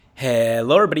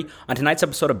Hello, everybody. On tonight's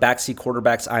episode of Backseat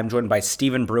Quarterbacks, I'm joined by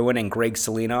Stephen Bruin and Greg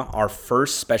Salina, our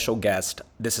first special guest.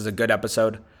 This is a good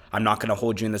episode. I'm not going to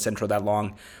hold you in this intro that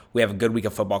long. We have a good week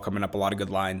of football coming up, a lot of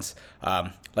good lines.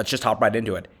 Let's just hop right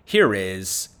into it. Here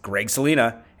is Greg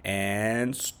Salina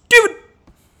and Stephen.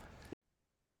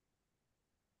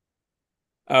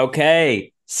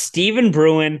 Okay, Stephen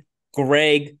Bruin,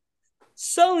 Greg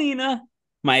Salina,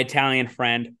 my Italian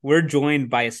friend. We're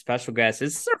joined by a special guest.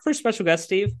 Is this our first special guest,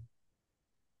 Steve?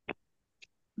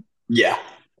 Yeah,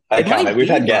 I It count might it. We've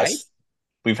be, had right? guests.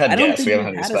 We've I had don't guests. think We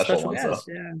haven't we've had any had a special special ones though. guest.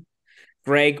 Yeah.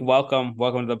 Greg, welcome.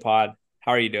 Welcome to the pod.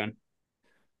 How are you doing?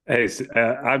 Hey,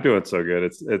 I'm doing so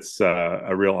good. It's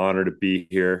a real honor to be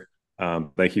here.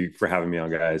 Thank you for having me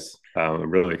on, guys. I'm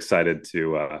really excited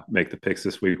to make the picks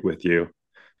this week with you.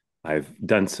 I've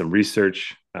done some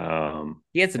research, He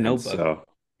has a and notebook. so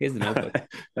He has a notebook.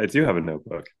 I do have a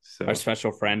notebook. Our So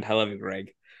special friend. I love you,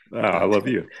 Greg. I love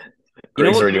you. You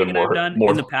know Greg's what already Greg doing and I've more done in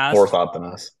more the past? forethought than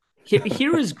us.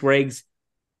 Here is Greg's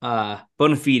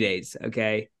bona fides,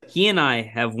 okay? He and I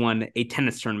have won a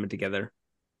tennis tournament together.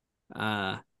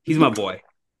 He's my boy.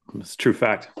 It's a true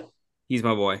fact. He's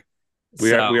my boy.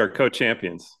 We are So we are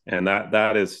co-champions, and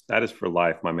that is for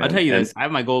life, my I'll tell man. you And this. I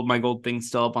have my gold thing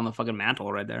still up on the fucking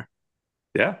mantle right there.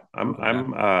 yeah, I'm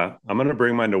gonna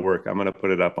bring mine to work. I'm gonna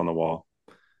put it up on the wall.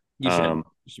 You should. Um,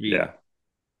 You should be. yeah.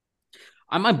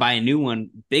 I might buy a new one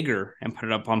bigger and put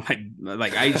it up on my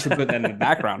like. I should put that in the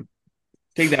background.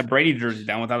 Take that Brady jersey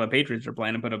down with how the Patriots are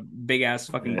playing and put a big ass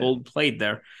fucking Yeah. gold plate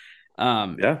there.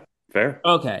 Yeah, fair.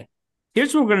 Okay.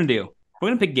 Here's what we're gonna do. We're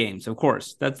gonna pick games, of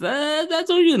course. That's what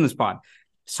we do in this pod.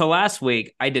 So last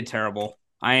week I did terrible.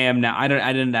 I am now. I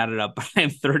didn't add it up, but I am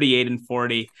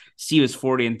 38-40. Steve is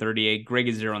 40-38. Greg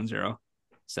is 0-0.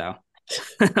 So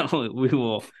we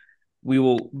will. We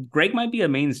will. Greg might be a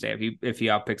mainstay if he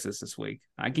outpicks us this week.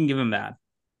 I can give him that.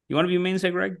 You want to be a mainstay,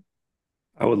 Greg?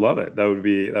 I would love it. That would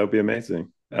be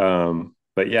amazing.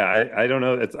 But yeah, I don't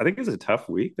know. I think it's a tough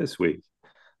week this week.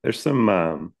 There's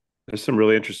some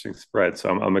really interesting spreads. So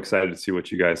I'm excited to see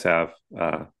what you guys have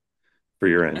for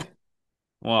your end.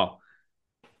 Well,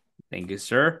 thank you,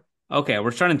 sir. Okay,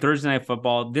 we're starting Thursday Night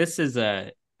Football. This is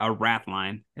a rat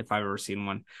line, if I've ever seen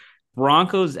one.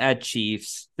 Broncos at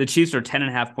Chiefs. The Chiefs are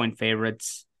 10.5 point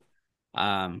favorites.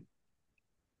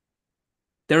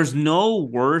 There's no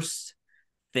worse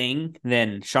thing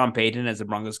than Sean Payton as the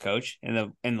Broncos coach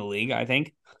in the league, I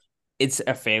think. It's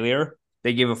a failure.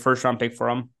 They gave a first round pick for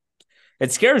him.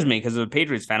 It scares me because as a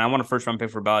Patriots fan, I want a first round pick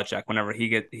for Belichick whenever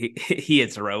he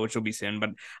hits a row, which will be soon.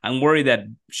 But I'm worried that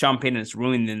Sean Payton is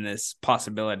ruining this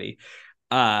possibility.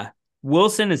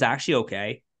 Wilson is actually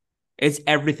okay. It's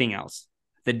everything else.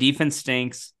 The defense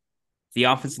stinks. The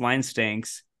offensive line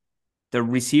stinks. The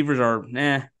receivers are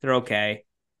they're okay.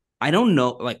 I don't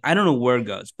know where it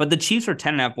goes. But the Chiefs are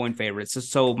 10.5 point favorites.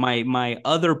 So my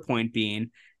other point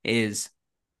being is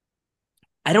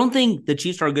I don't think the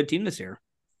Chiefs are a good team this year.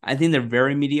 I think they're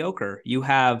very mediocre. You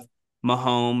have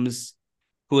Mahomes,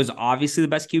 who is obviously the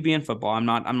best QB in football. I'm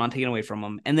not taking away from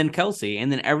him. And then Kelsey,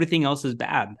 and then everything else is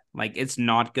bad. Like it's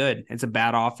not good. It's a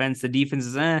bad offense. The defense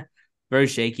is very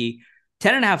shaky.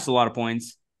 10.5 is a lot of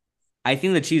points. I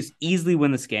think the Chiefs easily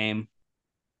win this game,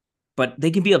 but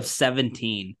they can be up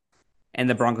 17 and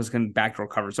the Broncos can backdoor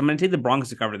cover. So I'm going to take the Broncos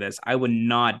to cover this. I'm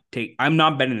not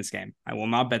betting this game. I will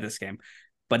not bet this game.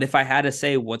 But if I had to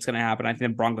say what's going to happen, I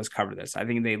think the Broncos cover this. I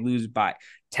think they lose by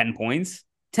 10 points.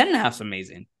 10.5 is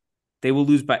amazing. They will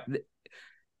lose by,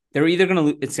 they're either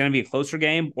going to, it's going to be a closer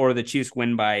game or the Chiefs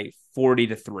win by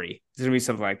 40-3. It's going to be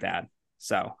something like that.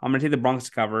 So I'm going to take the Broncos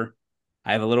to cover.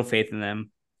 I have a little faith in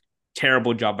them.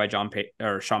 Terrible job by Sean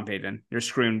Payton. You're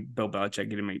screwing Bill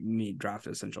Belichick getting me draft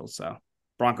essentials. So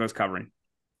Broncos covering.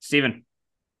 Steven.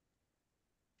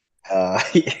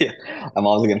 Yeah. I'm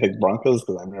always gonna pick the Broncos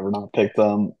because I've never not picked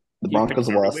them. The You pick Broncos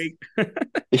them have every lost.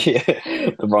 week.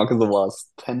 Yeah, the Broncos have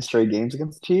lost 10 straight games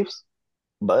against the Chiefs,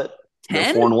 but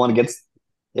they're 10? 4-1 against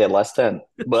last 10.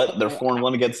 But they're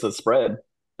 4-1 against the spread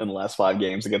in the last 5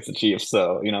 games against the Chiefs.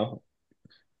 So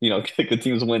good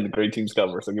teams win, the great teams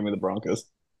cover. So give me the Broncos.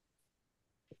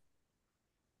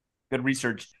 Good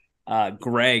research.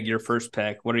 Greg, your first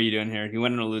pick. What are you doing here? You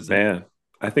winning or losing? Man,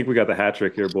 I think we got the hat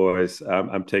trick here, boys.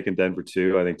 I'm taking Denver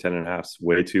too. I think 10.5 is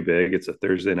way too big. It's a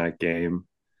Thursday night game.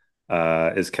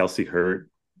 Is Kelsey hurt?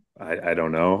 I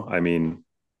don't know. I mean,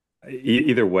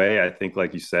 either way, I think,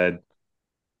 like you said,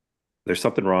 there's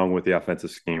something wrong with the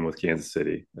offensive scheme with Kansas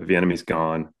City. The enemy's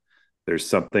gone. There's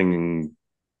something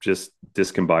just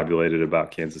discombobulated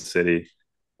about Kansas City.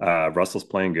 Russell's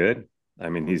playing good. I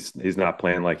mean, he's not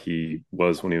playing like he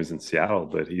was when he was in Seattle,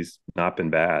 but he's not been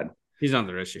bad. He's not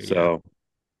their issue. So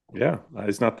Yeah,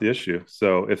 it's not the issue.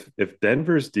 So if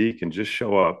Denver's D can just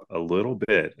show up a little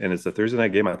bit, and it's a Thursday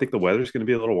night game, I think the weather's going to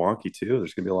be a little wonky too.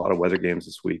 There's going to be a lot of weather games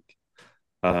this week.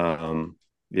 Um,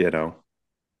 you know,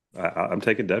 I'm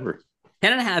taking Denver.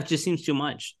 10.5 just seems too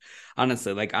much,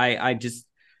 honestly. Like I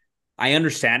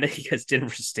understand it because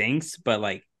Denver stinks, but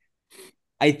like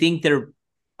I think they're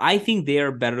I think they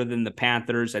are better than the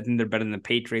Panthers. I think they're better than the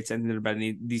Patriots. I think they're better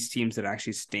than these teams that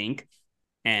actually stink.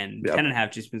 And Yep.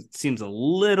 10.5 just seems a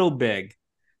little big.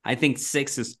 I think a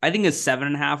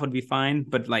 7.5 would be fine,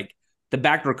 but like the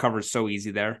backdoor cover is so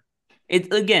easy there.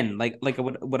 It again, like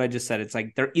what I just said, it's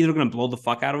like they're either gonna blow the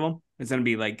fuck out of them. It's gonna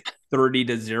be like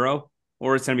 30-0,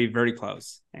 or it's gonna be very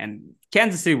close. And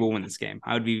Kansas City will win this game.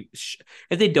 I would be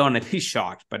if they don't, I'd be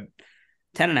shocked. But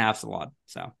 10.5 is a lot.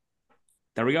 So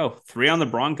there we go. 3 on the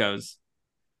Broncos.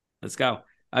 Let's go.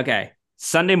 Okay.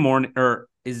 Sunday morning, or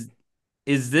is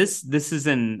this is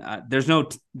in there's no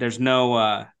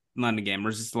London game, or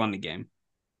is this the London game?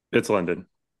 It's London.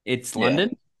 It's Yeah.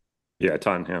 London. Yeah,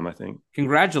 Tottenham, I think.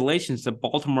 Congratulations to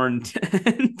Baltimore and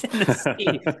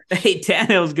Tennessee. Hey,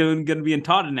 Tannehill's going to be in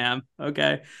Tottenham.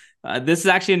 Okay. This is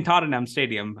actually in Tottenham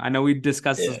Stadium. I know we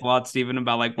discussed Yeah. this a lot, Stephen,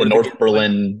 about like The where the North game play.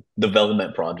 Berlin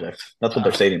Development Project. That's what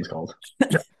their stadium's called.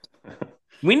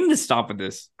 We need to stop with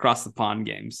this across the pond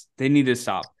games. They need to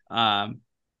stop. I'm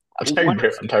tired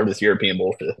of this European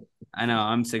bullshit. I know.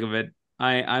 I'm sick of it.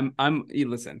 You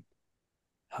listen.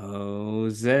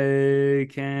 Jose,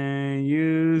 can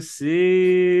you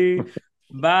see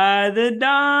by the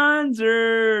dawn's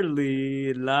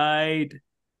early light?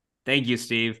 Thank you,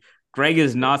 Steve. Greg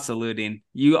is not saluting.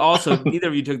 You also, neither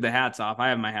of you took the hats off. I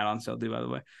have my hat on still, too, by the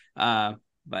way.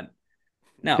 But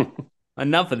no,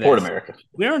 enough of Support this. America.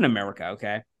 We're in America,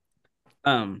 okay?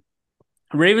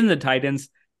 Ravens the Titans.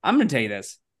 I'm gonna tell you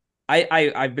this.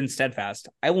 I've been steadfast.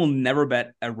 I will never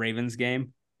bet a Ravens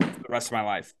game for the rest of my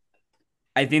life.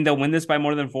 I think they'll win this by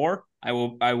more than 4.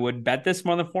 I would bet this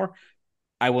more than 4.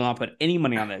 I will not put any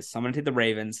money on this. I'm gonna take the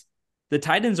Ravens. The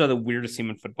Titans are the weirdest team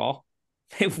in football.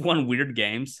 They've won weird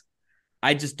games.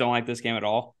 I just don't like this game at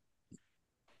all.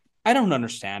 I don't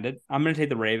understand it. I'm gonna take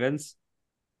the Ravens.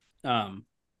 Um,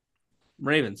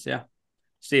 Ravens, yeah.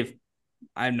 Steve,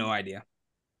 I have no idea.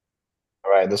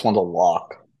 All right, this one's a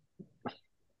lock.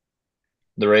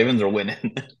 The Ravens are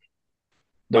winning.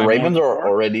 The By more Ravens than are 4?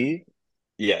 already,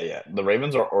 yeah. The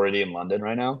Ravens are already in London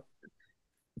right now.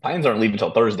 Titans aren't leaving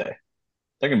until Thursday.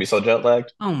 They're gonna be so jet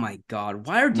lagged. Oh my god,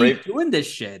 why are Ra teams doing this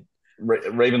shit?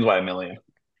 Ravens by a million.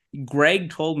 Greg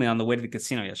told me on the way to the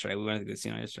casino yesterday. We went to the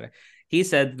casino yesterday. He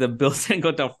said the Bills didn't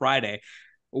go till Friday.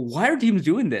 Why are teams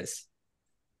doing this?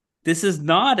 This is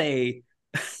not a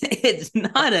it's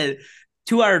not a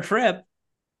 2-hour trip.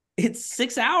 It's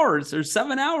 6 hours or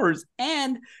 7 hours,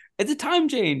 and it's a time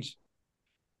change.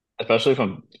 Especially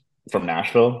from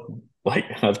Nashville. Like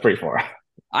that's pretty far.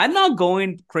 I'm not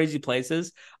going crazy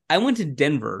places. I went to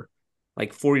Denver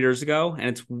like 4 years ago, and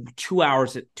it's 2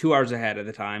 hours ahead at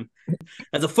the time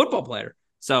as a football player.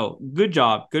 So good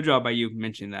job by you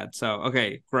mentioning that. So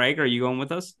okay, Greg, are you going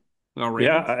with us?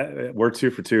 Yeah, we're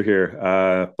 2 for 2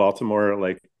 here. Baltimore,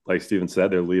 like Steven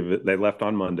said, they left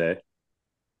on Monday,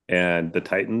 and the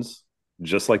Titans,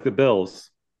 just like the Bills,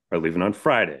 are leaving on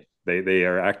Friday. They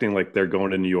are acting like they're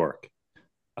going to New York.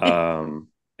 And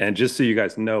just so you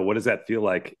guys know, what does that feel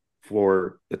like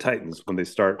for the Titans when they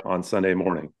start on Sunday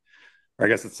morning? Or I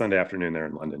guess it's Sunday afternoon there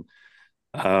in London.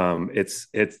 It's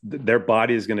their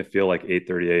body is going to feel like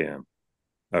 8:30 a.m.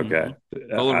 Okay. I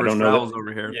Gulliver's don't know that. Travels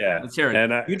over here. Yeah. Let's hear it.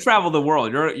 And You travel the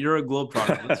world. You're a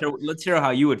globetrotter. Let's hear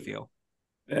how you would feel.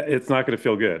 It's not going to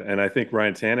feel good. And I think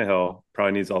Ryan Tannehill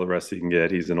probably needs all the rest he can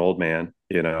get. He's an old man,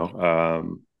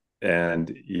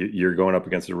 and you're going up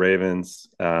against the Ravens.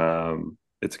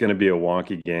 It's going to be a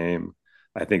wonky game.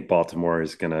 I think Baltimore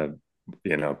is going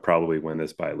to, probably win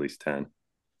this by at least 10.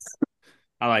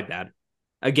 I like that.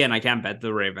 Again, I can't bet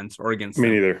the Ravens or against Me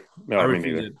them. neither. No, I me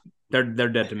refuse neither. it. They're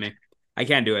dead to me. I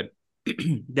can't do it.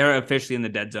 They're officially in the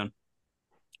dead zone.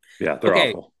 Yeah, they're Okay,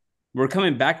 awful. we're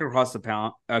coming back across the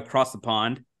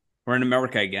pond. We're in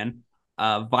America again.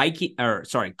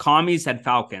 Commies had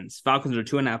Falcons. Falcons are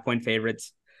 2.5 point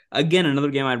favorites. Again, another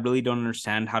game I really don't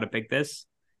understand how to pick this.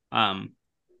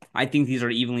 I think these are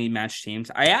evenly matched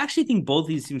teams. I actually think both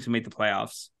these teams can make the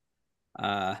playoffs.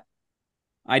 I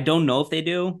don't know if they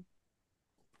do.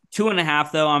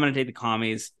 2.5 though. I'm going to take the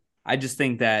Commies. I just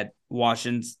think that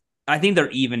I think they're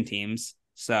even teams.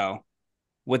 So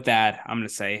with that, I'm going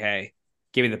to say, hey,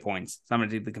 give me the points. So I'm going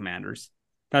to take the Commanders.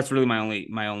 That's really my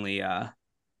only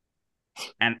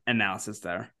analysis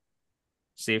there.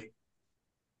 Steve?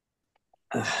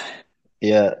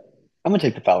 Yeah. I'm gonna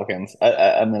take the Falcons.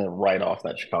 I'm gonna write off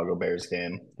that Chicago Bears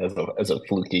game as a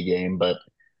fluky game, but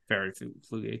Very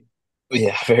fluky.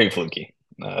 yeah, very fluky.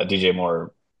 DJ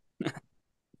Moore,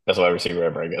 best wide receiver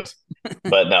ever, I guess.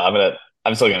 But no,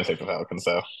 I'm still gonna take the Falcons.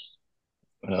 So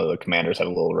I know the Commanders had a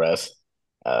little rest.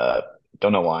 Uh,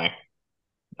 don't know why.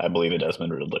 I believe in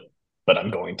Desmond Ridley, but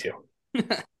I'm going to.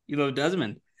 You love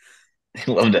Desmond.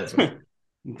 Love Desmond.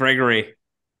 Gregory.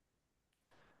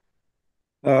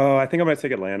 Oh, I think I'm going to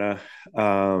take Atlanta.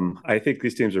 I think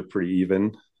these teams are pretty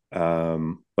even,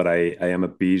 but I am a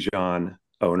Bijan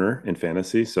owner in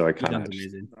fantasy, so I kind of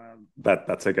amazing.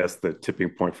 That's I guess the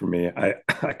tipping point for me.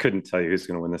 I couldn't tell you who's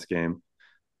going to win this game,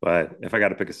 but if I got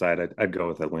to pick a side, I'd go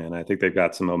with Atlanta. I think they've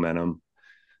got some momentum.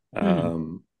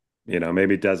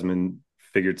 Maybe Desmond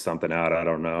figured something out. I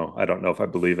don't know. I don't know if I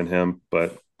believe in him,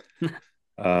 but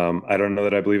I don't know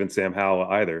that I believe in Sam Howell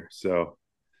either. So,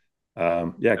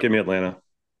 yeah, give me Atlanta.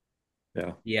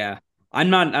 Yeah. I'm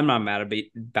not mad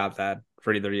about that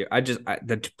for either of you.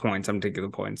 The 2 points. I'm taking the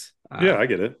points. Yeah, I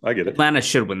get it. Atlanta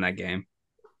should win that game.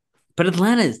 But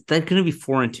Atlanta is that going to be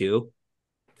 4-2?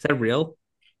 Is that real?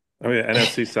 I mean,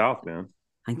 NFC South, man.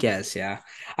 I guess, yeah.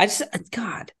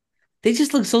 God, they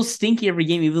just look so stinky every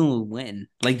game, even when we win.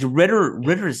 Like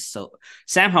Ritter is so.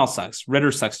 Sam Howell sucks.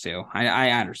 Ritter sucks too.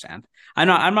 I understand.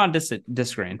 I'm not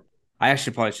disagreeing. I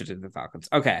actually probably should do the Falcons.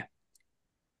 Okay.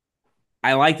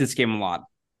 I like this game a lot.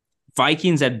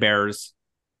 Vikings at Bears.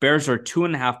 Bears are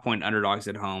 2.5-point underdogs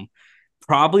at home.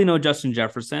 Probably no Justin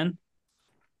Jefferson.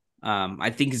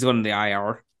 I think he's going to the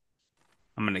IR.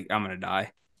 I'm gonna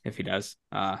die if he does.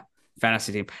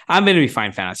 Fantasy team. I'm gonna be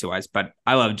fine fantasy wise, but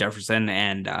I love Jefferson,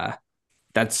 and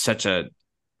that's such a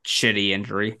shitty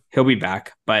injury. He'll be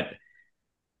back, but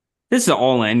this is an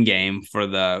all-in game for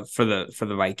the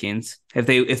Vikings.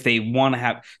 If they want to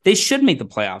have, they should make the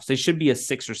playoffs. They should be a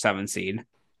 6 or 7 seed,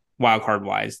 wild card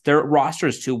wise. Their roster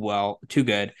is too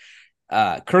good.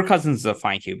 Kirk Cousins is a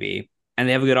fine QB, and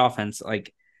they have a good offense.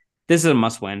 Like, this is a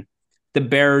must win. The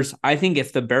Bears, I think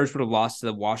if the Bears would have lost to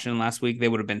the Washington last week, they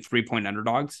would have been 3-point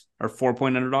underdogs or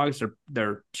 4-point underdogs.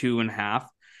 They're 2.5.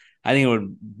 I think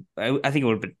it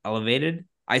would have been elevated.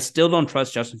 I still don't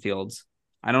trust Justin Fields.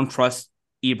 I don't trust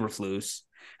Eberflus.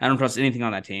 I don't trust anything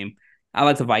on that team. I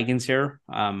like the Vikings here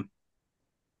to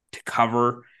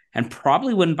cover and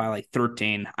probably win by like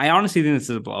 13. I honestly think this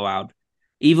is a blowout,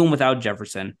 even without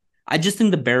Jefferson. I just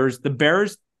think the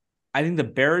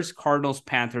Bears, Cardinals,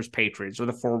 Panthers, Patriots are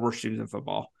the 4 worst teams in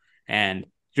football. And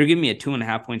you're giving me a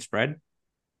 2.5-point spread.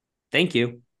 Thank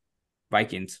you,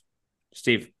 Vikings.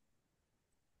 Steve.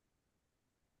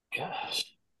 Gosh.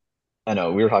 I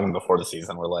know we were talking before the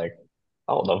season. We're like,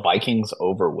 oh, the Vikings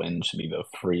over win should be the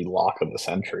free lock of the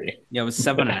century. Yeah, it was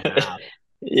 7.5.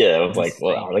 Yeah, it was like,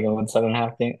 well, are they going to win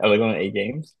 7.5 games? Are they going to 8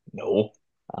 games? No,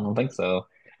 I don't think so.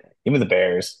 Give me the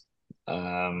Bears.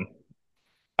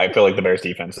 I feel like the Bears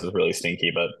defense is really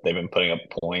stinky, but they've been putting up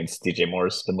points. DJ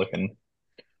Moore's been looking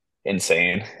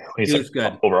insane. He's like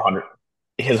good. over 100.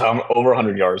 He's over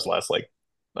 100 yards last like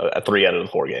 3 out of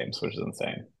the 4 games, which is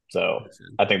insane. So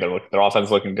I think their offense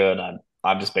is looking good.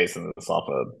 I'm just basing this off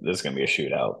of this is going to be a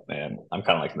shootout, and I'm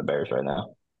kind of liking the Bears right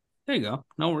now. There you go.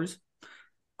 No worries.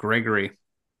 Gregory,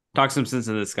 talk some sense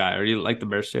into this guy. Or you like the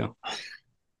Bears too?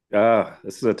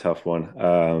 This is a tough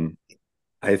one.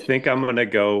 I think I'm going to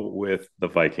go with the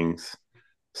Vikings.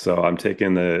 So I'm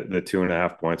taking the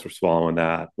 2.5 points. We're swallowing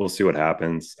that. We'll see what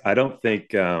happens. I don't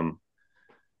think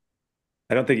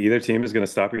either team is going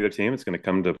to stop either team. It's going to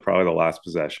come to probably the last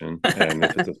possession, and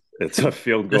if it's a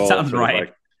field goal, that sounds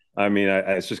right.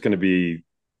 It's just going to be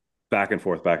back and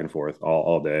forth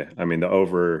all day. I mean, the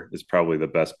over is probably the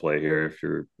best play here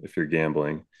if you're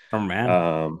gambling. Oh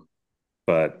man.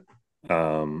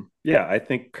 Yeah, I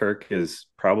think Kirk is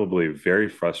probably very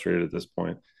frustrated at this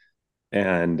point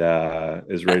and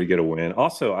is ready to get a win.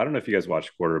 Also, I don't know if you guys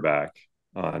watch Quarterback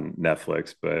on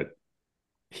Netflix, but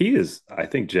he is, I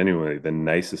think, genuinely the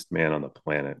nicest man on the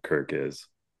planet. Kirk is.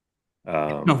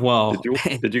 Well,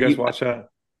 did you guys watch that?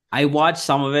 I watched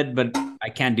some of it, but I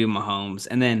can't do Mahomes.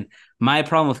 And then my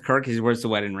problem with Kirk is where's the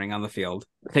wedding ring on the field?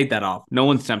 Take that off. No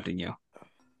one's tempting you.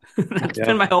 That's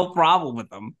been my whole problem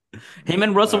with him. Him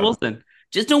and Russell Wilson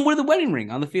just don't wear the wedding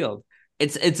ring on the field.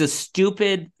 It's a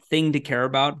stupid thing to care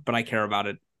about, but I care about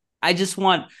it. I just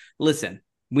want, listen,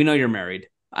 we know you're married.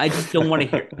 I just don't want to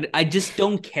hear. I just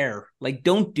don't care. Like,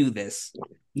 don't do this.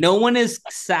 No one is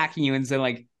sacking you and saying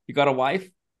like, you got a wife?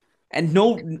 And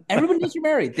no, everyone knows you're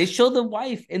married. They show the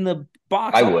wife in the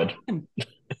box. I would.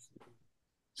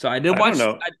 So I did watch.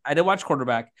 I did watch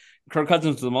Quarterback. Kirk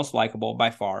Cousins was the most likable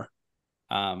by far.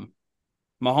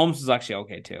 Mahomes is actually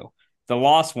okay too. The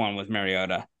lost one was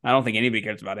Mariota. I don't think anybody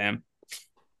cares about him.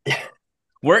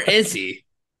 Where is he?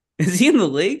 Is he in the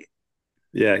league?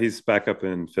 Yeah, he's back up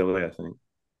in Philly, I think.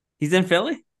 He's in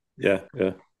Philly? Yeah,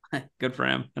 yeah, Good for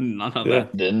him. I did not know yeah.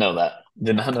 that. Didn't know that.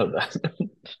 Did not know that.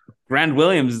 Grant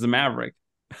Williams is a Maverick.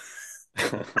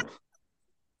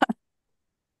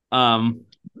 Um,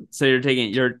 so you're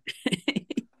taking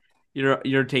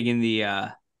the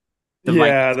Yeah,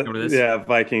 Vikings over this. yeah.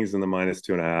 Vikings in the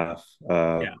 -2.5.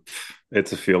 Yeah,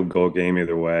 It's a field goal game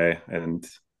either way, and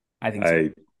I think so. I,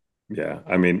 yeah,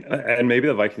 I mean, and maybe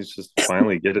the Vikings just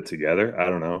finally get it together. I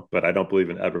don't know, but I don't believe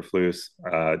in Eberflus.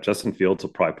 Justin Fields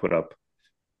will probably put up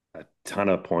a ton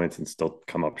of points and still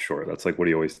come up short. That's like what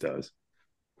he always does.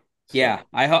 So Yeah,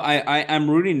 I'm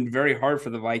rooting very hard for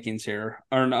the Vikings here,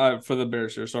 or for the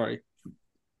Bears here. Sorry,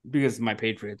 because of my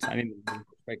Patriots. I didn't.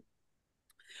 Like,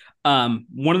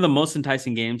 one of the most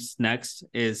enticing games next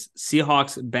is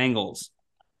Seahawks Bengals.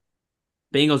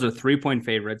 Bengals are 3-point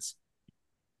favorites.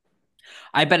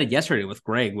 I bet it yesterday with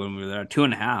Greg when we were there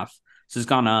 2.5. So it's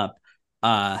gone up.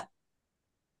 Uh,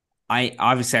 I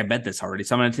bet this already,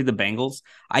 so I'm going to take the Bengals.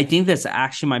 I think this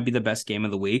actually might be the best game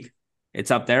of the week.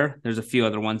 It's up there. There's a few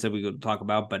other ones that we could talk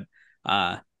about, but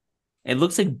it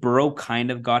looks like Burrow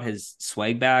kind of got his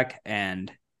swag back,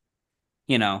 and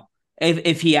you know,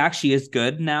 if he actually is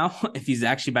good now, if he's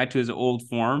actually back to his old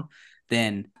form,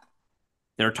 then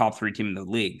they're a top 3 team in the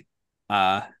league.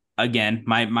 Uh, Again,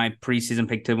 my preseason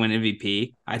pick to win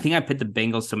MVP. I think I picked the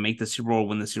Bengals to make the Super Bowl,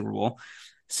 win the Super Bowl.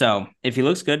 So if he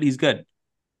looks good, he's good.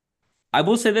 I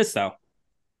will say this though,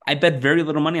 I bet very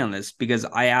little money on this because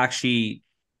I actually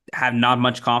have not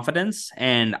much confidence,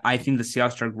 and I think the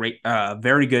Seahawks are great,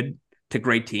 very good to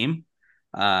great team.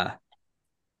 Uh,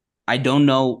 I don't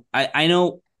know. I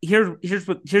know here's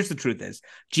the truth is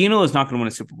Gino is not going to win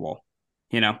a Super Bowl.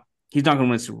 You know, he's not going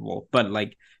to win a Super Bowl, but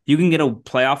like you can get a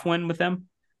playoff win with them.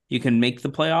 You can make the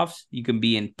playoffs. You can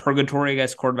be in purgatory, I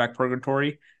guess, quarterback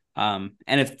purgatory. And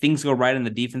if things go right and the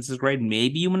defense is great,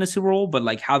 maybe you win a Super Bowl. But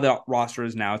like how the roster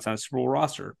is now, it's not a Super Bowl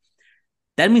roster.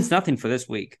 That means nothing for this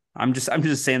week. I'm just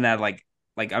saying that like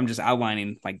I'm just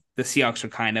outlining like the Seahawks are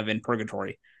kind of in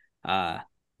purgatory, uh,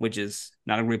 which is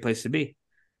not a great place to be.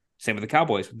 Same with the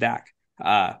Cowboys with Dak.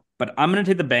 But I'm gonna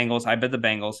take the Bengals. I bet the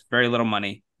Bengals. Very little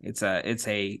money. It's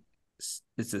a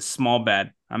small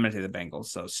bet. I'm gonna take the Bengals.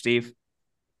 So Steve,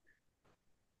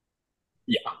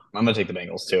 Yeah, I'm gonna take the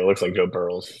Bengals too. It looks like Joe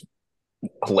Burrow's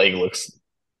leg looks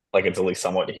like it's at least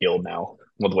somewhat healed now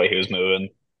with the way he was moving.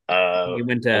 you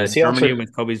went And the to Seahawks Germany are,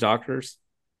 with Kobe's doctors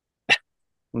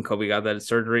when Kobe got that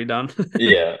surgery done.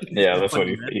 yeah, yeah, that's what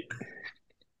he.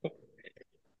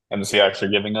 And the Seahawks are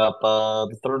giving up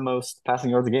the third most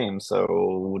passing yards a game,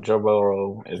 so Joe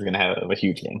Burrow is going to have a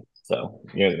huge game. So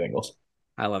you're the Bengals.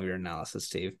 I love your analysis,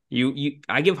 Steve.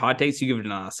 I give hot takes, you give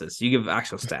analysis. You give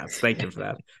actual stats. Thank you for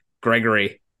that.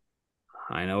 Gregory,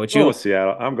 I know what going you with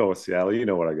Seattle. I'm going with Seattle. You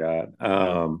know what I got.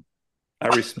 I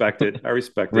respect it. I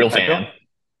respect it. Real I don't. fan.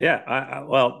 Yeah.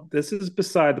 Well, this is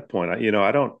beside the point.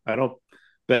 I don't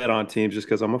bet on teams just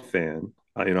because I'm a fan.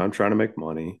 I'm trying to make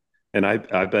money, and I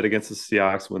bet against the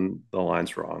Seahawks when the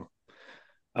line's wrong.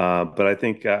 But I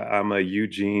think I'm a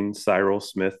Eugene Cyril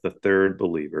Smith the third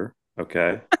believer.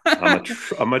 Okay, I'm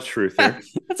a truther,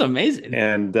 That's amazing.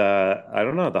 and I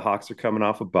don't know. The Hawks are coming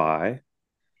off a bye.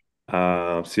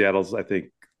 Seattle's, I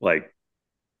think, like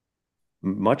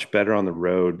much better on the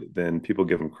road than people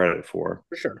give them credit for.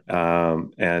 For sure.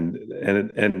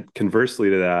 And conversely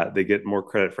to that, they get more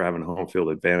credit for having home field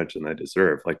advantage than they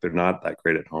deserve. Like they're not that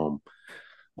great at home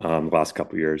the last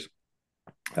couple of years.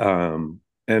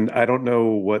 And I don't know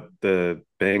what the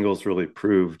Bengals really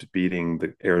proved beating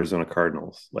the Arizona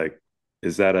Cardinals. Like,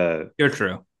 is that a You're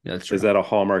true. That's true. is that a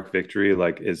hallmark victory?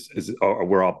 Like,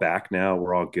 we're all back now?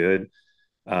 We're all good.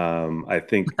 I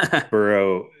think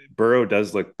Burrow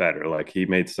does look better. Like he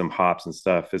made some hops and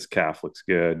stuff. His calf looks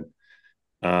good.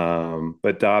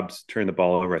 But Dobbs turned the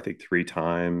ball over, I think, 3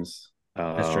 times.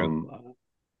 That's true.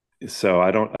 So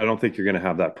I don't think you're going to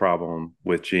have that problem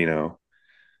with Geno.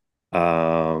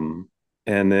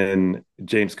 And then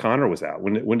James Conner was out.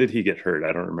 When did he get hurt?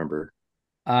 I don't remember.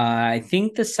 I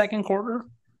think the second quarter.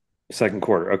 Second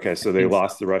quarter. Okay, so I they think so.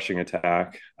 lost the rushing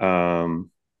attack.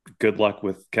 Good luck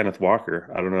with Kenneth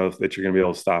Walker. I don't know if that you're going to be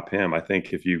able to stop him. I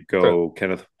think if you True.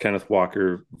 go Kenneth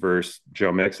Walker versus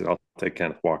Joe Mixon, I'll take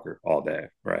Kenneth Walker all day.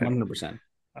 Right. 100%.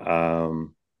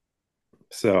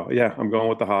 So yeah, I'm going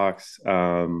with the Hawks.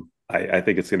 I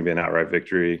think it's going to be an outright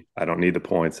victory. I don't need the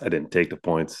points. I didn't take the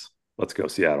points. Let's go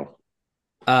Seattle.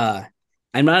 I'm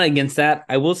not against that.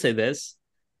 I will say this.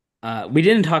 We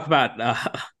didn't talk about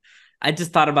I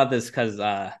just thought about this because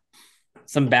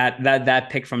some bad that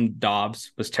pick from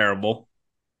Dobbs was terrible.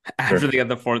 after they got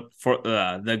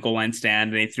the goal line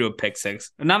stand and he threw a pick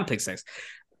six. Not a pick six.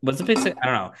 What's a pick six? I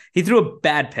don't know. He threw a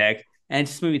bad pick, and it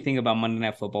just made me think about Monday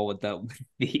Night Football with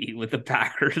the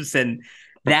Packers, and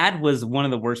that was one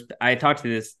of the worst. I talked to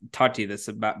you this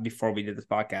about before we did this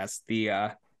podcast.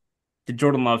 The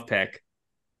Jordan Love pick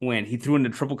when he threw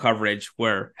into triple coverage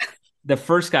where the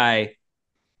first guy,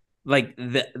 like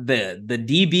the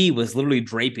DB was literally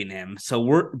draping him. So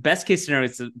we're best case scenario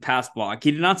it's a pass block. He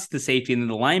did not see the safety and then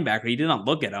the linebacker. He did not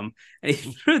look at him. And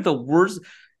he threw the worst.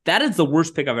 That is the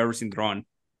worst pick I've ever seen thrown.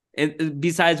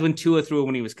 Besides when Tua threw it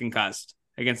when he was concussed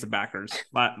against the Packers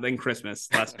in Christmas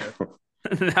last year.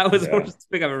 That was the worst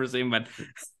pick I've ever seen, but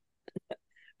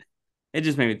it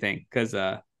just made me think because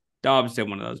Dobbs did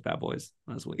one of those bad boys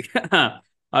last week.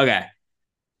 Okay.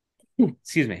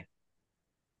 Excuse me.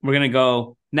 We're going to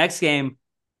go next game.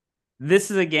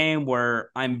 This is a game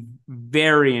where I'm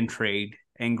very intrigued,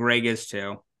 and Greg is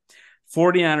too.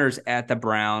 49ers at the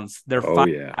Browns. They're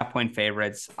 5.5-point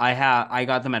favorites. I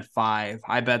got them at 5.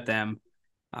 I bet them.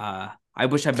 I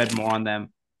wish I bet more on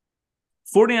them.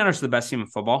 49ers are the best team in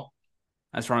football.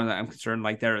 As far as I'm concerned,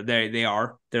 like they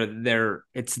are.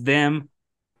 It's them,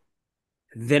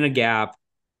 then a gap,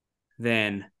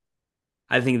 then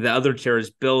I think the other tier is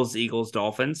Bills, Eagles,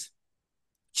 Dolphins.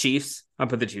 Chiefs. I'll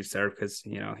put the Chiefs there because,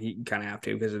 you kind of have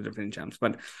to because they're defending champs.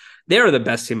 But they are the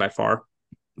best team by far.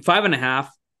 5.5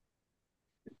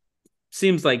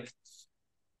 seems like,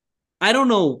 I don't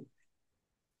know,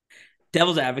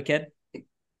 devil's advocate.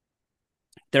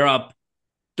 They're up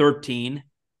 13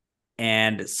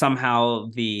 and somehow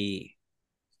the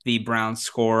Browns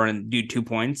score and do 2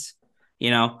 points.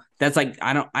 That's like,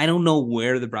 I don't know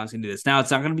where the Browns can do this. Now,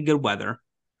 it's not going to be good weather,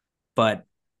 but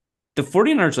the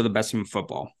 49ers are the best team in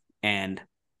football, and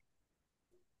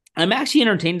I'm actually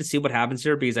entertained to see what happens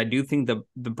here because I do think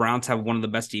the Browns have one of the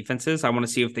best defenses. I want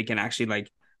to see if they can actually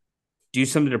do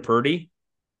something to Purdy.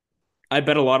 I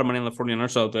bet a lot of money on the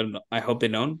 49ers, so I hope they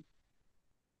don't.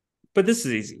 But this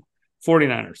is easy.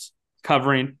 49ers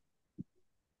covering.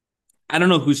 I don't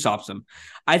know who stops them.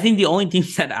 I think the only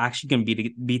teams that actually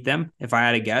can beat them, if I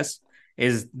had to guess,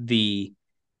 is the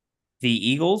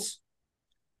Eagles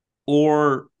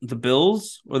or the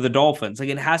Bills or the Dolphins. Like,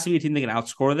 it has to be a team that can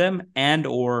outscore them and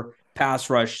or pass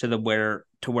rush to where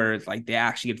it's like they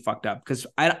actually get fucked up. Because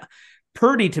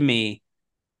Purdy, to me,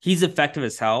 he's effective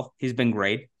as hell. He's been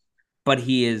great, but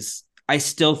I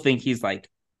still think he's like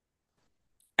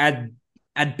at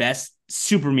best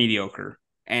super mediocre.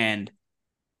 And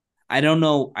I don't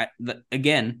know.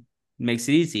 Again, makes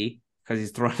it easy because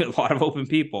he's throwing a lot of open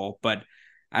people, but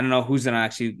I don't know who's gonna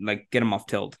actually get him off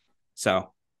tilt.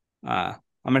 So I'm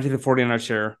gonna take the 49ers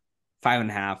share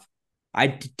 5.5.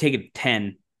 I'd take it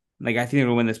 10. I think they're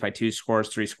gonna win this by 2 scores,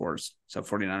 3 scores. So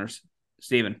 49ers.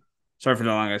 Steven, sorry for the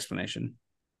long explanation.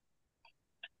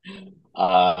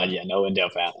 No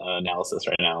in-depth analysis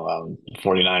right now.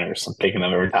 49ers, I'm picking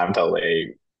them every time until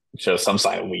they show some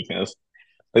sign of weakness.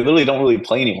 They literally don't really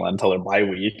play anyone until their bye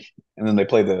week, and then they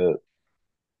play the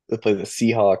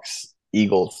Seahawks,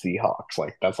 Eagles,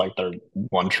 Seahawks. That's their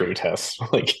one true test,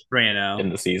 in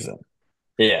the season.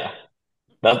 Yeah,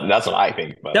 that's what I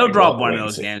think. But they'll drop one of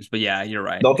those games. But yeah, you're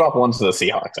right. They'll drop one to the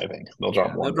Seahawks. I think they'll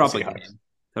drop one. They'll to drop the Seahawks.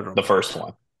 They'll drop the first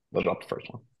one. They'll drop the first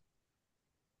one.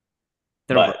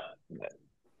 But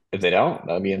if they don't,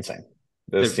 that'd be insane.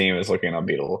 This team is looking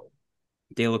unbeatable.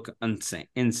 They look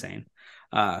insane.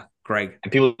 Greg.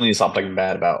 And people need to stop talking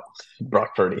bad about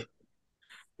Brock Purdy.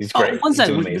 He's great. One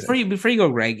second. Before you go,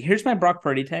 Greg, here's my Brock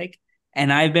Purdy take.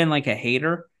 And I've been a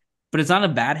hater, but it's not a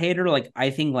bad hater. I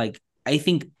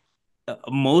think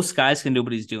most guys can do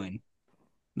what he's doing.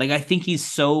 I think he's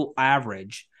so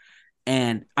average,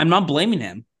 and I'm not blaming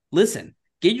him. Listen,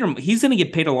 he's going to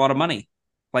get paid a lot of money.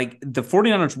 The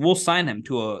 49ers will sign him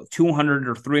to a $200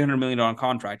 or $300 million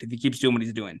contract if he keeps doing what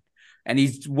he's doing, and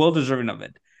he's well deserving of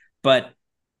it. But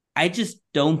I just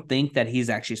don't think that he's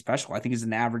actually special. I think he's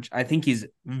an average. I think he's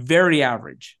very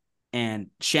average. And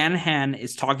Shanahan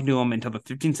is talking to him until the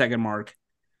 15-second mark,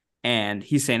 and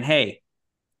he's saying, hey,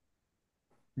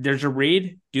 there's a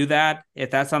read, do that.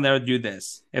 If that's not there, do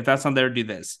this. If that's not there, do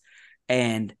this.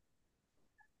 And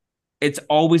it's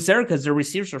always there because their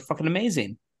receivers are fucking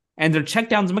amazing. And their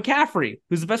checkdowns McCaffrey,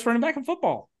 who's the best running back in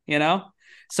football,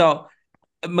 So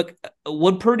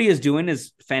what Purdy is doing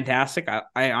is fantastic.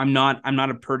 I'm not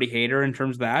a Purdy hater in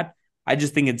terms of that. I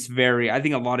just think I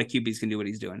think a lot of QBs can do what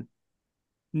he's doing.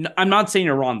 I'm not saying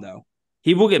you're wrong, though.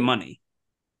 He will get money.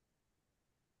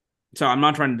 So I'm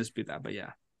not trying to dispute that, but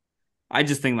yeah. I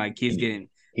just think he's getting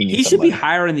he should be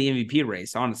higher in the MVP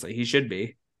race, honestly. He should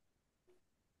be.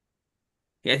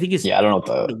 Yeah, I think he's I don't know what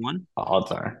the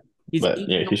odds are. But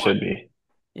he should be.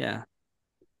 Yeah.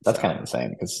 That's So kind of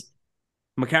insane because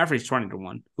McCaffrey's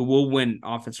 20-1, who will win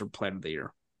Offensive Player of the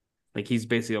Year. Like he's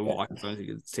basically a yeah. lock as long as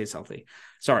he stays healthy.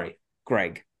 Sorry,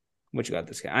 Greg. What you got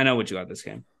this game? I know what you got this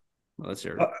game. Well, let's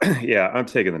hear it. Yeah, I'm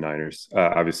taking the Niners.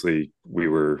 Obviously, we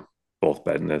were both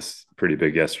betting this pretty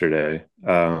big yesterday,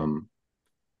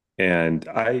 and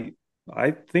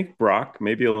I think Brock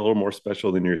may be a little more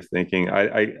special than you're thinking.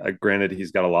 I granted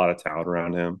he's got a lot of talent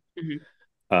around him,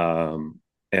 Mm-hmm.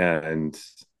 and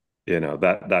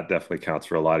that definitely counts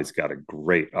for a lot. He's got a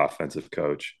great offensive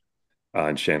coach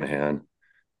in Shanahan.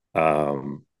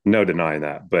 No denying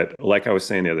that. But like I was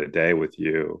saying the other day with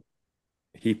you,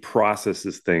 he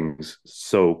processes things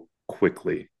so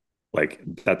quickly. Like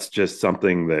that's just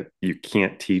something that you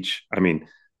can't teach. I mean,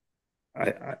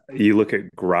 you look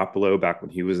at Garoppolo back when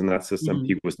he was in that system, Mm-hmm.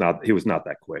 he was not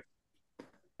that quick.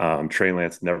 Trey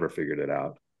Lance never figured it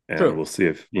out, and True. we'll see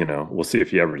if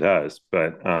he ever does.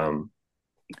 But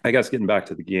I guess getting back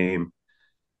to the game,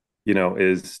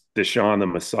 is Deshaun the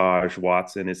massage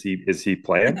Watson? Is he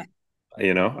playing?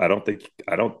 I don't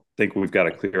think we've got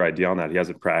a clear idea on that. He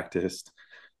hasn't practiced.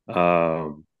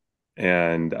 Um,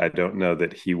 and I don't know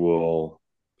that he will.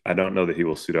 I don't know that he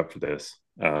will suit up for this.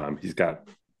 He's got,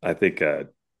 I think, a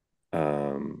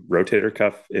rotator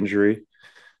cuff injury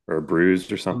or a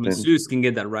bruise or something. Masseuse can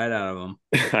get that right out of him.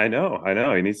 I know.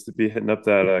 He needs to be hitting up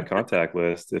that contact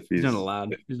list if He's not he's.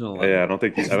 allowed. He's not allowed. Yeah, I don't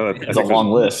think. I don't. I It's a think there's.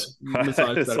 long list.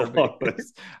 Massage It's a better be. long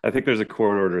list. I think there's a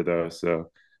court order though.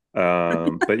 So,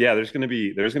 but yeah, there's gonna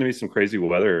be some crazy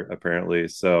weather apparently.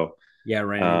 So, Yeah,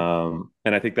 raining.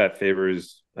 and I think that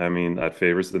favors. I mean, that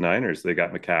favors the Niners. They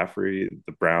got McCaffrey.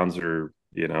 The Browns are,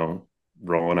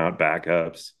 rolling out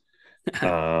backups.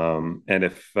 And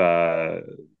if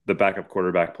the backup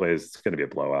quarterback plays, it's going to be a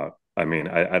blowout. I mean,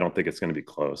 I don't think it's going to be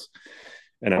close.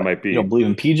 And it What? might You don't be. believe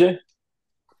in PJ?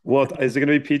 Well, is it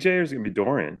going to be PJ or is it going to be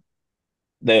Dorian?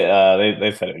 They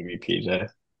said it would be PJ.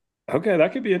 Okay,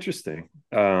 that could be interesting.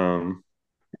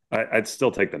 I'd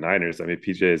still take the Niners. I mean,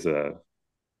 he's an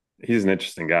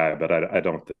interesting guy, but I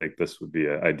don't think this would be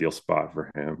an ideal spot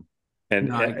for him. And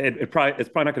No, it's probably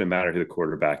not going to matter who the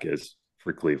quarterback is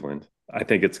for Cleveland. I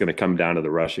think it's going to come down to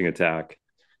the rushing attack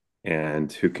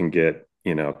and who can get,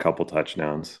 a couple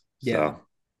touchdowns. yeah. So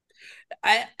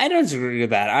I don't disagree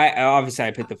with that.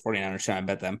 I picked the 49ers trying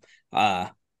to bet them.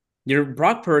 Your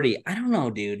Brock Purdy, I don't know,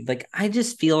 dude. Like, I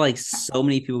just feel like so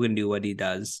many people can do what he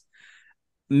does.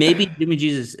 Maybe Jimmy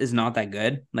Jesus is not that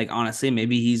good. Like, honestly,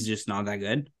 maybe he's just not that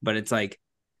good. But it's like,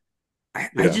 I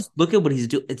yeah, just look at what he's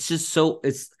doing. It's just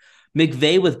it's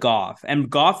McVay with Goff. And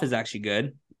Goff is actually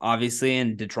good. Obviously,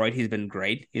 in Detroit, he's been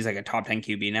great. He's like a top 10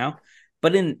 QB now.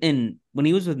 But in when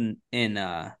he was with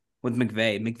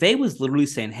McVay was literally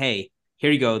saying, hey,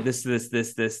 here you go, this,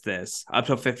 up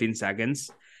to 15 seconds.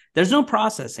 There's no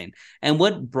processing. And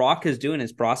what Brock is doing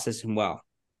is processing well.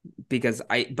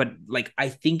 I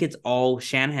think it's all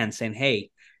Shanahan saying, hey,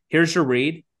 here's your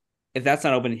read. If that's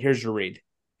not open, here's your read.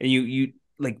 And you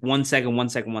like 1 second, 1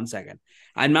 second, 1 second.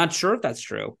 I'm not sure if that's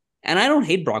true. And I don't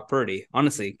hate Brock Purdy.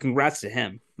 Honestly, congrats to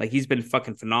him. Like he's been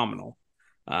fucking phenomenal.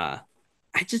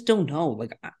 I just don't know.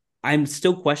 Like I'm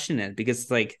still questioning it because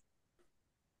like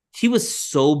he was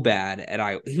so bad at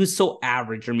Iowa. He was so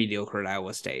average or mediocre at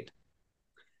Iowa State.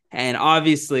 And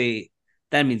obviously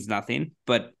that means nothing,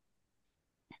 but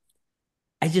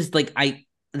I just like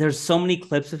there's so many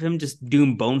clips of him just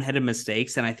doing boneheaded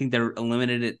mistakes, and I think they're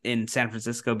eliminated in San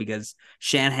Francisco because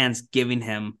Shanahan's giving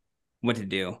him what to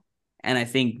do. And I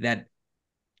think that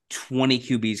 20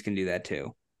 QBs can do that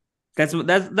too.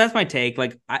 That's my take.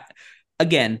 Like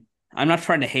I'm not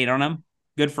trying to hate on him.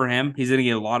 Good for him. He's gonna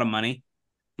get a lot of money.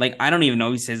 Like I don't even know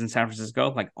if he stays in San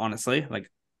Francisco. Like honestly,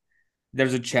 like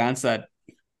there's a chance that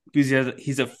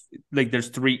there's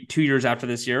 2 years after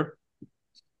this year,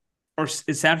 or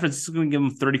is San Francisco going to give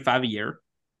him 35 a year?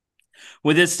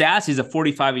 With his stats, he's a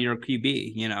 45 a year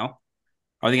QB.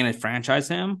 Are they going to franchise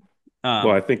him?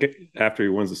 well, I think after he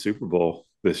wins the Super Bowl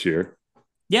this year,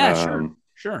 Yeah,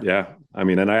 sure. yeah. I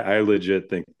mean, and I legit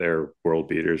think they're world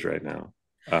beaters right now.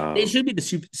 They should be the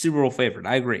Super Bowl favorite.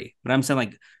 I agree, but I'm saying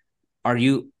like, are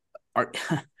you? Are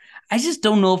I just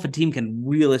don't know if a team can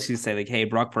realistically say like, hey,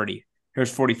 Brock Purdy,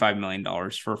 here's $45 million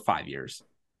for 5 years.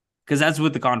 Because that's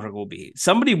what the contract will be.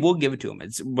 Somebody will give it to him.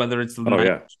 It's whether it's the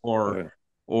Niners or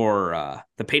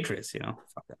the Patriots.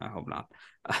 Fuck it, I hope not.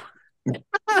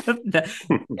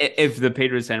 If the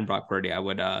Patriots and Brock Purdy,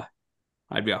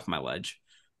 I'd be off my ledge.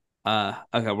 Okay,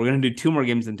 we're gonna do two more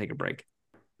games and take a break.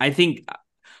 I think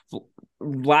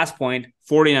last point,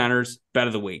 49ers bet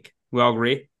of the week. We all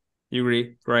agree. You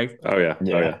agree, Greg? Oh yeah.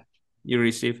 Yeah. Oh yeah. You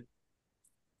agree, Steve?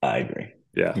 I agree.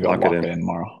 Yeah. You gotta lock it in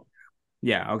tomorrow.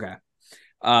 Yeah. Okay.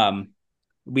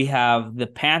 We have the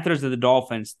Panthers and the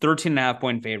Dolphins,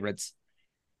 13.5-point favorites.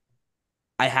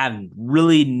 I have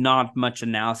really not much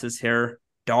analysis here.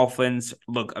 Dolphins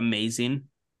look amazing.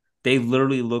 They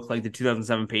literally look like the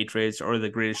 2007 Patriots or the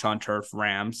greatest on turf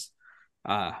Rams.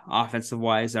 Offensive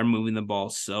wise, they're moving the ball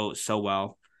so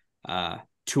well.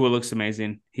 Tua looks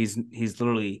amazing. He's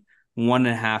literally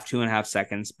 1.5, 2.5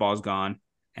 seconds, ball's gone,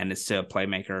 and it's still a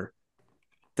playmaker.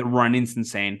 The running's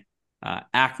insane.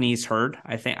 Acne's hurt.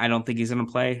 I don't think he's gonna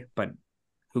play, but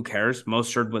who cares?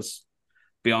 Mostert was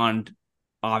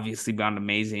obviously beyond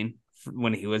amazing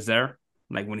when he was there.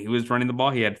 Like when he was running the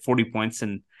ball, he had 40 points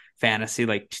in fantasy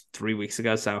like 3 weeks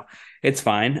ago, so it's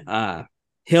fine.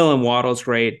 Hill and Waddle's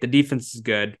great. The defense is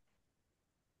good.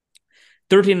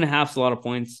 13.5 is a lot of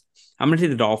points. I'm gonna take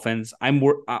the Dolphins.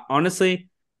 Honestly,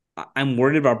 I'm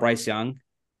worried about Bryce Young.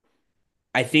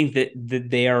 I think that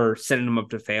they are setting him up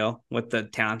to fail with the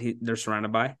talent he's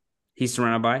surrounded by.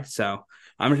 So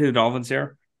I'm gonna take the Dolphins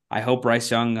here. I hope Bryce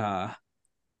Young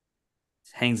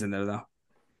hangs in there though.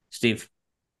 Steve.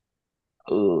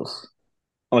 Ugh.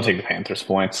 I'm gonna take the Panthers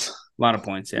points. A lot of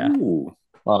points, yeah. Ooh,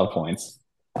 a lot of points.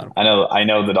 I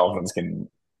know the Dolphins can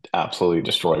absolutely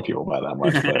destroy people by that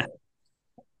much, but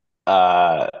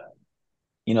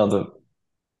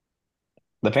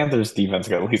the Panthers defense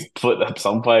got at least put up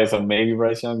some play, so maybe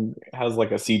Bryce Young has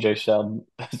like a CJ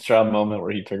Stroud moment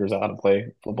where he figures out how to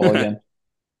play football again.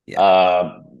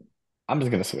 Yeah. I'm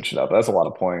just gonna switch it up. That's a lot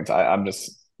of points. I'm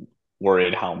just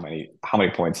worried how many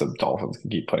points the Dolphins can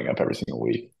keep putting up every single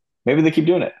week. Maybe they keep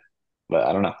doing it, but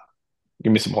I don't know.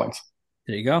 Give me some points.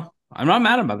 There you go. I'm not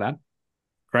mad about that.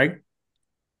 Craig?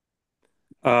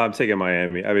 I'm taking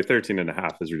Miami. I mean,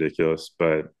 13.5 is ridiculous,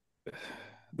 but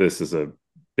this is a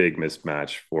big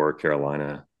mismatch for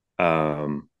Carolina. I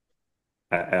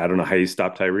don't know how you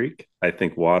stop Tyreek. I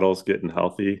think Waddle's getting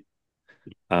healthy.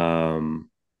 And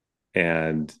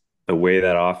the way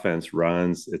that offense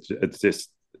runs, it's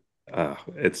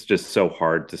just so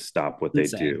hard to stop what they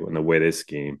do and the way they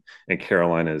scheme. And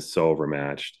Carolina is so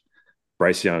overmatched.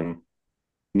 Bryce Young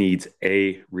needs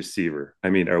a receiver. I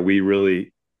mean, are we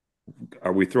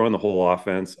throwing the whole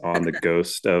offense on the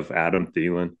ghost of Adam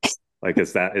Thielen? Like,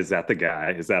 is that the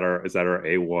guy? Is that our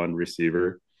A1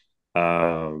 receiver?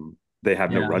 They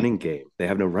have no running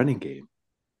game.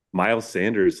 Miles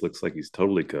Sanders looks like he's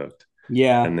totally cooked.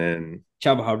 Yeah. And then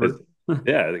Chuba Hubbard.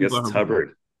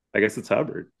 I guess it's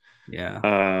Hubbard.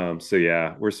 Yeah. So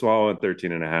yeah, we're swallowing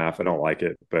 13.5. I don't like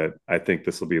it, but I think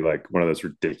this will be like one of those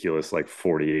ridiculous, like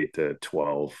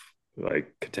 48-12,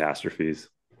 like catastrophes.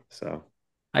 So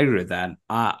I agree with that.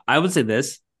 I would say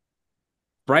this: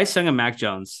 Bryce Young and Mac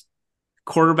Jones,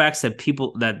 quarterbacks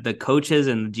that the coaches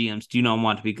and the GMs do not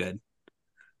want to be good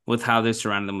with how they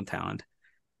surround them with talent.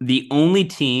 The only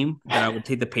team that I would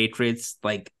take the Patriots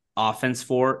like offense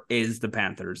for is the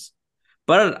Panthers.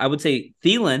 But I would say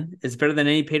Thielen is better than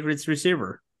any Patriots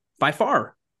receiver by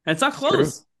far. And it's not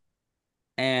close. True.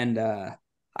 And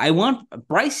I want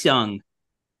Bryce Young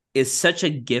is such a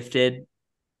gifted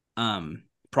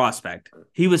prospect.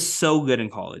 He was so good in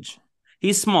college.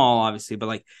 He's small, obviously, but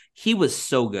like he was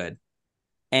so good.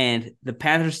 And the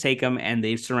Panthers take him and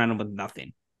they surround him with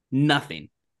nothing. Nothing.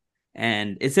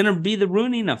 And it's going to be the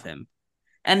ruining of him.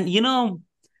 And,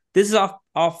 this is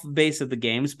off base of the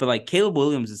games, but like Caleb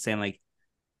Williams is saying, like,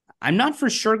 I'm not for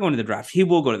sure going to the draft. He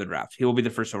will go to the draft. He will be the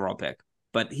first overall pick.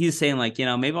 But he's saying, like,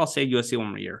 maybe I'll save USC one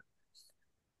more year.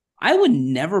 I would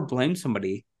never blame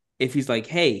somebody if he's like,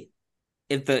 hey,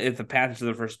 if the Panthers are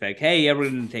the first pick, hey, yeah, we're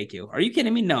going to take you. Are you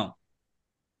kidding me? No.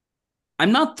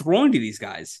 I'm not throwing to these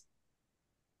guys.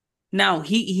 Now,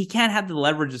 he can't have the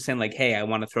leverage of saying, like, hey, I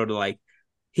want to throw to, like,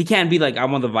 he can't be like, I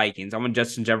want the Vikings. I want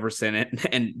Justin Jefferson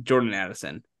and Jordan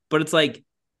Addison. But it's like,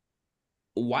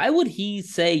 why would he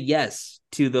say yes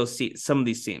to some of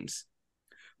these teams?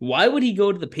 Why would he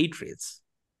go to the Patriots?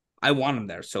 I want him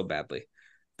there so badly.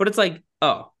 But it's like,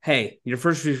 oh, hey, your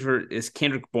first receiver is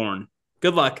Kendrick Bourne.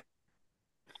 Good luck.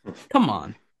 Come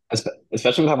on.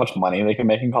 Especially with how much money they can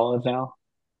make in college now.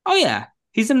 Oh, yeah.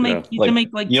 He's going to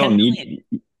make like you 10 don't million.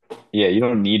 You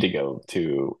don't need to go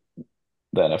to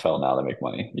the NFL now to make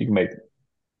money. You can make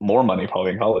more money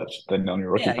probably in college than on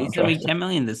your rookie contract. He's going to make 10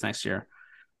 million this next year.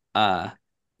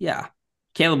 Yeah.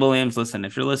 Caleb Williams, listen,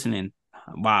 if you're listening,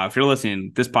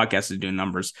 this podcast is doing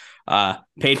numbers.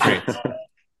 Patriots,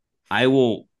 I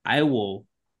will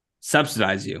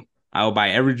subsidize you. I will buy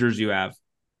every jersey you have.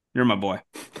 You're my boy.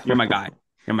 You're my guy.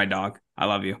 You're my dog. I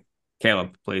love you.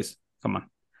 Caleb, please. Come on.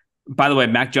 By the way,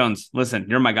 Mac Jones, listen,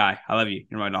 you're my guy. I love you.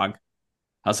 You're my dog.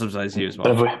 I'll subsidize you as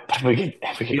well. But be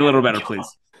a little better, please.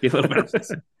 Be a little better,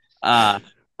 please.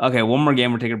 Okay, one more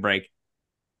game. We're taking a break.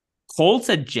 Colts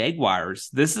at Jaguars.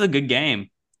 This is a good game.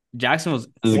 Jacksonville's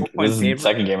This is, 4-point this is the favorite.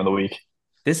 second game of the week.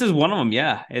 This is one of them.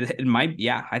 Yeah, it might.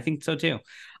 Yeah, I think so too.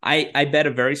 I bet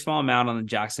a very small amount on the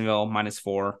Jacksonville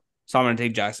 -4, so I'm going to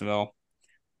take Jacksonville.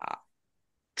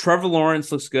 Trevor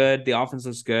Lawrence looks good. The offense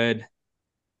looks good.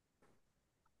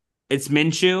 It's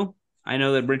Minshew. I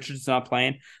know that Richardson's not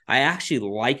playing. I actually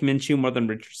like Minshew more than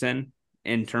Richardson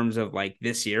in terms of like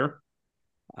this year.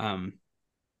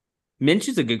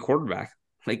 Minshew's a good quarterback.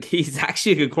 Like he's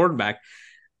actually a good quarterback.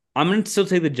 I'm going to still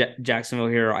take the Jacksonville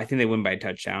here. I think they win by a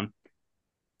touchdown.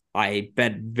 I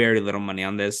bet very little money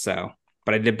on this,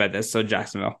 but I did bet this. So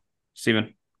Jacksonville.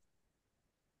 Steven.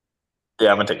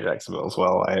 Yeah, I'm gonna take Jacksonville as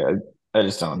well. I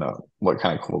just don't know what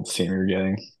kind of cool team you're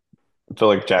getting. I feel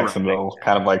like Jacksonville,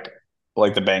 kind of like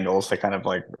the Bengals, they kind of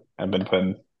like have been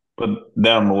put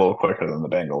them a little quicker than the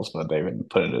Bengals, but they've been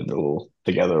putting it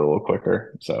together a little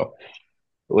quicker. So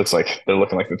it looks like they're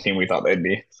looking like the team we thought they'd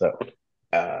be. So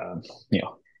uh,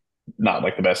 not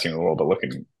like the best team in the world, but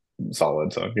looking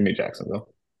solid. So give me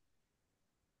Jacksonville.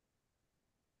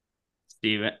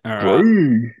 Steven or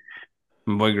Greg.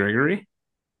 boy Gregory.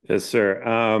 Yes, sir.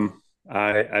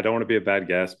 I don't want to be a bad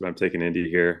guest, but I'm taking Indy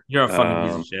here. You're a fucking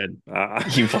piece of shit.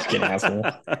 You fucking asshole.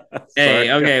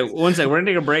 Hey, okay, one sec. We're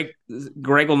gonna take a break.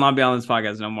 Greg will not be on this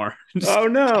podcast no more. Oh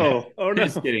no!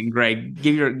 Just kidding, Greg.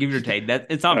 Give your take. That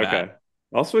it's not bad.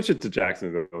 I'll switch it to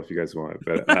Jacksonville if you guys want,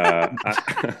 but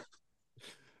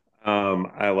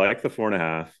I like the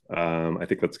 4.5. I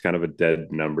think that's kind of a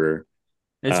dead number.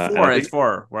 It's 4. It's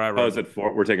 4. Where I wrote. Oh, is it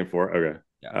 4? We're taking 4. Okay.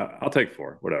 Yeah. I'll take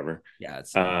 4. Whatever. Yeah.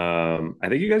 It's. I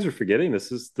think you guys are forgetting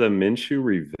this is the Minshew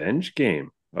revenge game.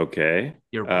 Okay.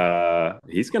 You're right.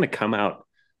 He's going to come out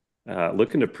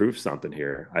looking to prove something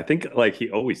here. I think like he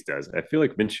always does. I feel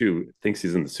like Minshew thinks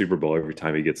he's in the Super Bowl every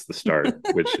time he gets the start,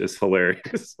 which is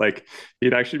hilarious. Like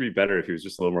he'd actually be better if he was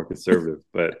just a little more conservative.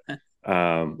 But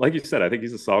like you said, I think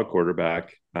he's a solid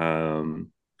quarterback. I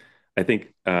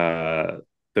think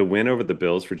the win over the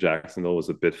Bills for Jacksonville was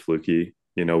a bit fluky.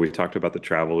 We talked about the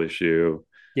travel issue.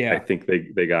 Yeah. I think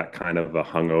they got kind of a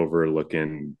hungover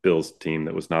looking Bills team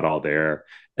that was not all there.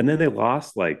 And then they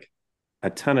lost like a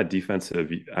ton of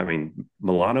defensive. I mean,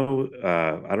 Milano,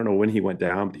 I don't know when he went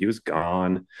down, but he was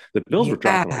gone. The Bills were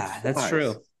dropping like flies. That's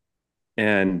true.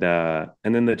 And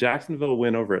then the Jacksonville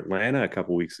win over Atlanta a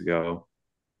couple weeks ago,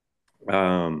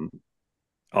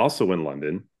 also in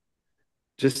London,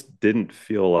 just didn't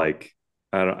feel like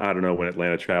I don't know when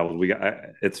Atlanta traveled.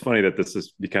 It's funny that this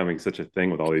is becoming such a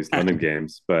thing with all these London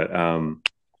games, but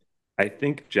I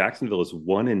think Jacksonville is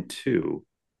 1-2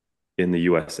 in the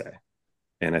USA,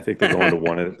 and I think they're going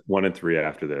to 1-3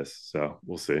 after this. So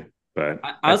we'll see. But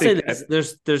I'll say this: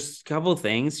 there's a couple of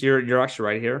things. You're actually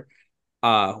right here.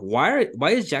 Why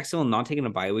is Jacksonville not taking a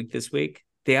bye week this week?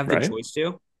 They have the choice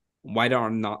to. Why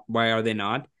are they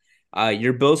not?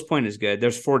 Your Bills point is good.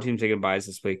 There's 4 teams taking byes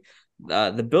this week.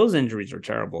 The Bills' injuries are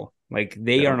terrible. Like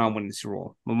they are not winning the Super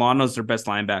Bowl. Milano's their best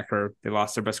linebacker. They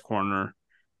lost their best corner.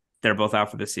 They're both out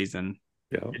for the season.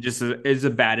 Yeah, it just is a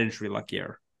bad injury luck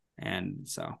year. And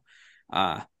so,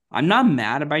 I'm not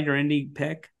mad about your Indy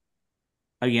pick.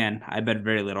 Again, I bet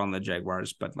very little on the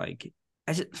Jaguars, but like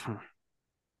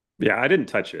yeah, I didn't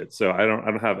touch it, so I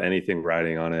don't have anything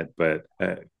riding on it. But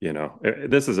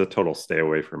this is a total stay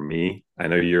away from me. I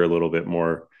know you're a little bit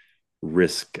more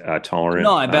risk tolerant.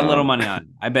 No, I bet little money on.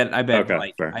 I bet. Okay,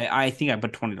 like I think I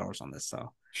put $20 on this.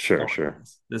 So sure.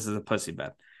 This is a pussy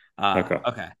bet.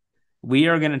 Okay. We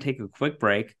are gonna take a quick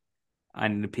break. I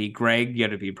need to pee. Greg, you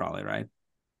had to pee probably, right?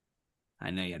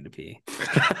 I know you had to pee.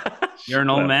 You're an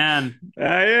old man.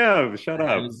 I am. Shut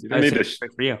up. You don't need to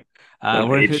for you.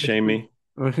 We're shame me.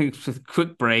 We're going to take a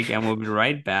quick break, and we'll be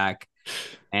right back.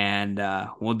 And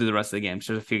we'll do the rest of the games.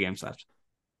 There's a few games left.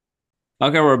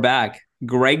 Okay, we're back.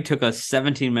 Greg took a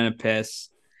 17-minute piss.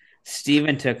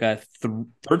 Steven took a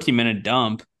 13-minute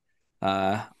dump.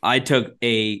 I took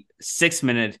a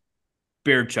 6-minute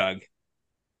beer chug.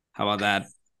 How about that?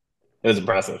 It was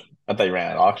impressive. I thought you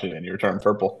ran out of oxygen. You were turning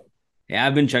purple. Yeah,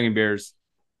 I've been chugging beers.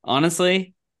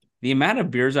 Honestly, the amount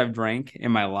of beers I've drank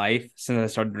in my life since I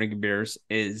started drinking beers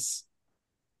is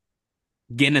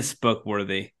Guinness Book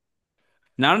worthy.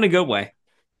 Not in a good way.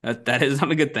 That is not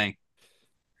a good thing.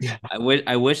 Yeah.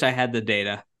 I wish I had the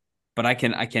data, but I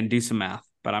can do some math,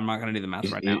 but I'm not going to do the math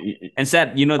right now.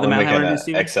 Instead, the math I'm going to do,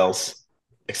 Steven? Excel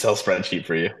spreadsheet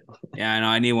for you. Yeah, I know.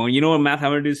 I need one. You know what math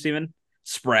I'm going to do, Steven?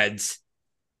 Spreads.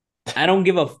 I don't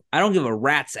give a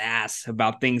rat's ass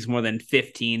about things more than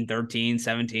 15, 13,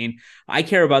 17. I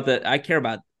care about 3.5,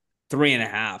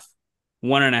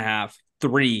 1.5,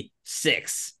 3,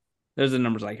 6. Those are the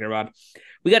numbers I care about.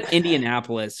 We got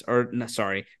Indianapolis, we got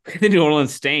the New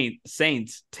Orleans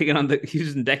Saints taking on the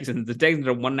Houston Texans. The Texans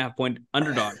are 1.5 point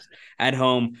underdogs at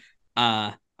home.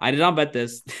 I did not bet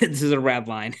this. This is a rad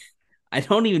line. I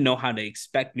don't even know how to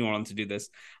expect New Orleans to do this.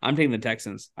 I'm taking the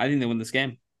Texans. I think they win this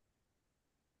game.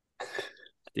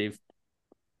 Steve.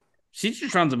 CJ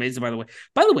Stroud's amazing, by the way.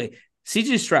 By the way,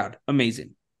 CJ Stroud,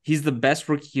 amazing. He's the best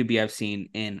rookie QB I've seen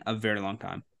in a very long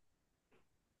time.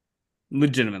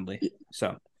 Legitimately.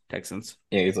 So, Texans.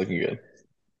 Yeah, he's looking good.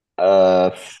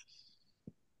 I'm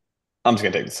just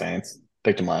gonna take the Saints.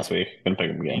 Picked them last week. Gonna pick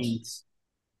them again. Saints.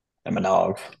 I'm a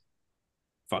dog.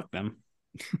 Fuck them.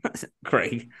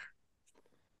 Craig.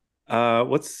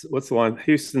 What's the line?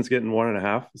 Houston's getting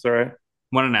 1.5. Is that right?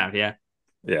 1.5, yeah.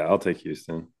 Yeah, I'll take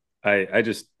Houston. I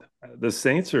just the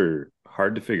Saints are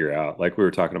hard to figure out. Like we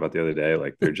were talking about the other day,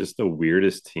 like they're just the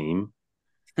weirdest team.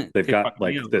 They've got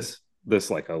like this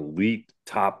like elite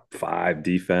top 5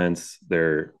 defense.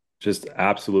 They're just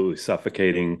absolutely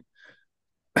suffocating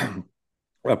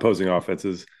opposing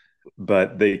offenses,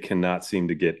 but they cannot seem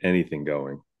to get anything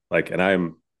going. Like, and I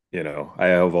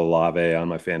have Olave on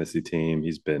my fantasy team.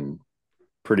 He's been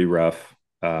pretty rough.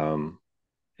 But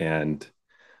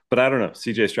I don't know.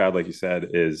 CJ Stroud, like you said,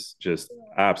 is just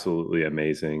absolutely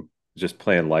amazing. Just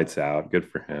playing lights out.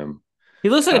 Good for him. He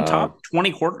looks like a top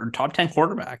 20 top 10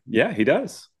 quarterback. Yeah, he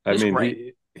does. I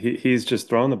mean, he's just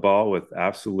throwing the ball with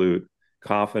absolute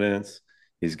confidence.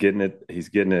 He's getting it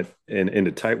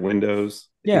into tight windows.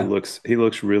 Yeah. He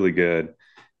looks really good.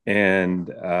 And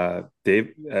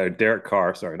Derek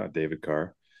Carr, sorry, not David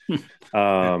Carr.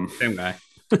 Same guy.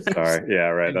 Sorry. Yeah,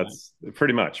 right. That's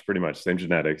pretty much same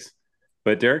genetics.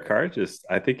 But Derek Carr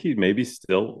I think he maybe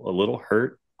still a little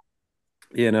hurt.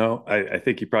 I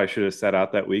think he probably should have sat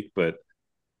out that week, but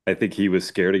I think he was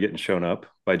scared of getting shown up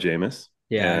by Jameis.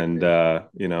 Yeah. And,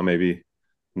 maybe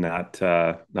not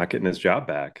getting his job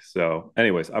back. So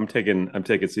anyways, I'm taking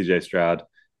CJ Stroud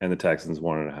and the Texans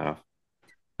 1.5.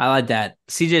 I like that.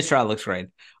 CJ Stroud looks great.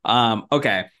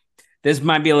 Okay. This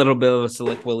might be a little bit of a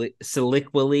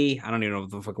soliloquy. I don't even know what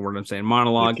the fucking word I'm saying.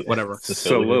 Monologue, whatever.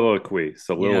 Soliloquy.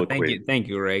 Yeah, thank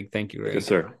you, Greg. Yes,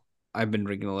 sir. I've been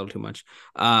drinking a little too much.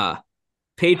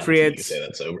 Patriots. You say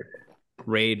that sober.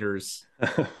 Raiders.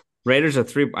 Raiders are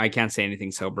 3. I can't say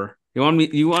anything sober. You want me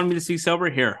to see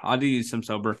sober? Here, I'll do you some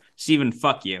sober. Steven,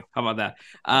 fuck you. How about that?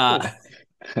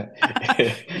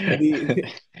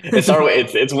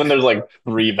 It's when there's like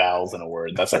 3 vowels in a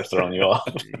word that starts throwing you off.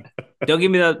 Don't give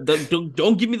me that.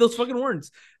 Don't give me those fucking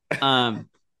words.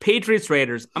 Patriots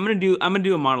Raiders. I'm gonna do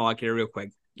a monologue here real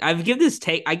quick. I gave this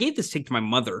take to my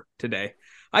mother today.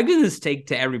 I give this take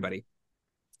to everybody.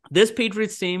 This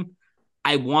Patriots team,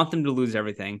 I want them to lose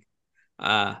everything.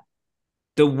 The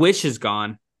wish is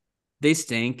gone. They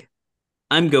stink.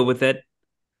 I'm good with it.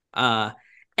 And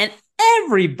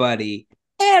everybody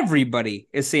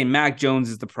is saying Mac Jones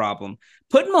is the problem.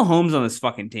 Putting Mahomes on this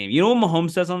fucking team. You know what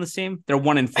Mahomes does on this team? They're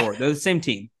 1-4. They're the same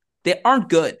team. They aren't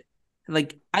good.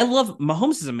 Like, I love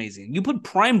Mahomes is amazing. You put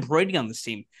prime Brady on this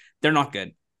team. They're not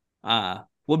good.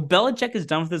 What Belichick has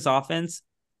done with this offense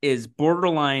is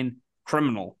borderline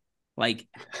criminal. Like,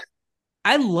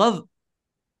 I love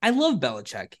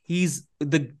Belichick. He's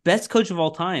the best coach of all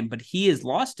time, but he has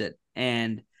lost it.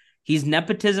 And he's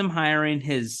nepotism hiring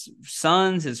his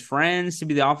sons, his friends to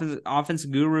be the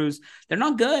offensive gurus. They're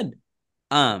not good.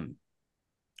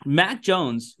 Mac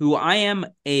Jones, who I am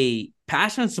a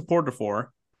passionate supporter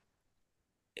for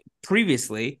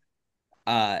previously,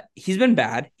 he's been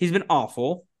bad. He's been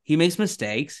awful. He makes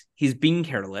mistakes. He's being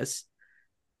careless.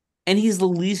 And he's the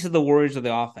least of the worries of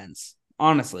the offense.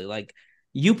 Honestly, like,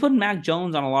 you put Mac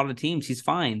Jones on a lot of teams, he's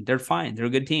fine. They're fine. They're a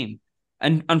good team.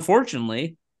 And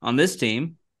unfortunately, on this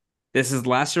team, this is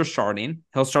last year starting.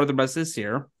 He'll start the rest of this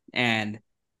year, and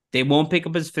they won't pick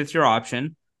up his 5th-year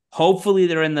option. Hopefully,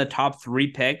 they're in the top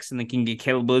 3 picks, and they can get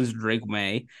Caleb Williams, Drake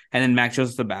May, and then Mac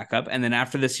Jones is the backup. And then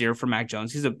after this year for Mac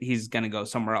Jones, he's going to go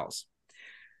somewhere else.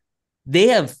 They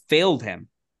have failed him.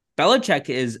 Belichick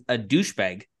is a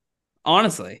douchebag,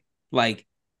 honestly. Like,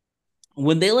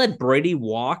 when they let Brady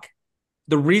walk,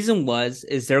 the reason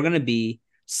is they're going to be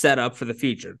set up for the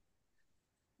future.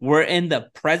 We're in the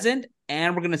present,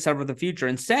 and we're going to set up for the future.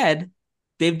 Instead,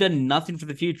 they've done nothing for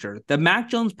the future. The Mac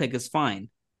Jones pick is fine.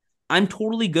 I'm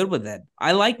totally good with it.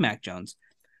 I like Mac Jones.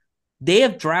 They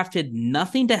have drafted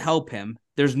nothing to help him.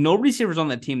 There's no receivers on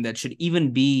that team that should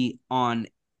even be on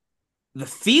the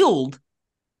field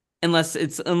unless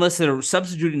they're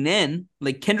substituting in.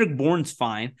 Like, Kendrick Bourne's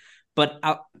fine, but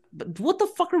what the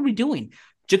fuck are we doing?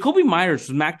 Jacoby Myers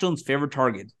was Mac Jones' favorite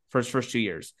target for his first 2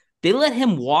 years. They let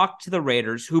him walk to the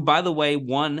Raiders, who, by the way,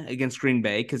 won against Green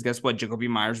Bay because guess what? Jacoby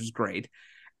Myers was great.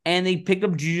 And they picked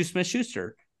up Juju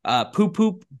Smith-Schuster. Poop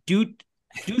Poop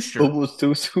Dooster. Was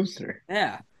too Schuster.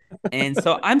 Yeah. And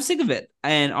so I'm sick of it.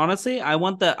 And honestly, I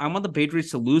want the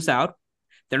Patriots to lose out.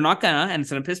 They're not gonna, and it's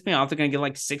gonna piss me off. They're gonna get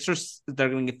like they're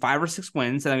gonna get 5 or 6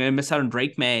 wins, and they're gonna miss out on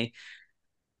Drake May.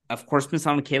 Of course, miss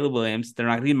out on Caleb Williams. They're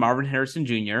not gonna be Marvin Harrison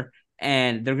Jr.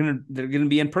 and they're gonna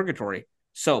be in purgatory.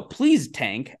 So please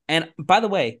tank. And by the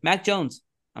way, Mac Jones,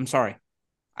 I'm sorry.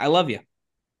 I love you.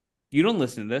 You don't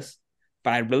listen to this,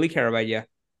 but I really care about you.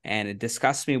 And it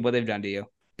disgusts me what they've done to you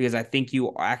because I think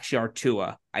you actually are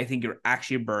Tua. I think you're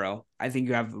actually Burrow. I think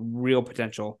you have real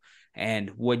potential.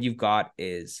 And what you've got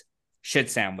is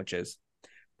shit sandwiches.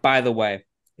 By the way,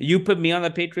 you put me on the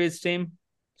Patriots team,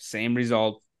 same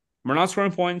result. We're not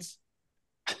scoring points.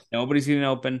 Nobody's getting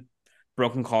open.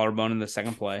 Broken collarbone in the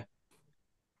second play.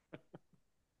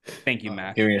 Thank you,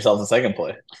 Mac. Giving yourself the second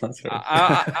play. That's right.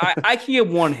 I can get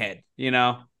one hit,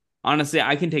 Honestly,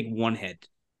 I can take one hit.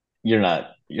 You're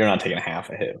not taking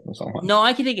half a hit from someone. No,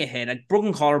 I can take a hit. A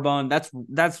broken collarbone, that's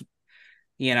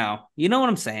you know what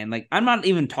I'm saying? Like, I'm not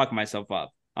even talking myself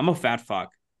up. I'm a fat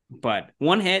fuck. But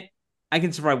one hit, I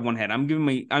can survive one hit. I'm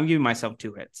giving myself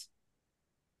 2 hits.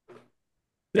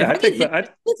 Yeah, I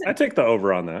take the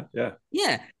over on that. Yeah.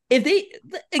 Yeah. If they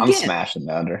again, I'm smashing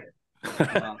the under.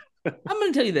 I'm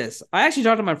going to tell you this. I actually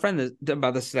talked to my friend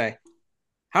about this today.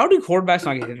 How do quarterbacks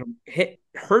not get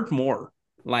hurt more?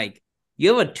 Like,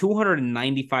 you have a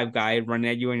 295 guy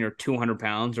running at you and you're 200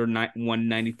 pounds or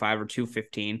 195 or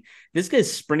 215. This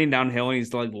guy's sprinting downhill and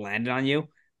he's like landing on you.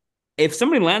 If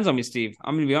somebody lands on me, Steve,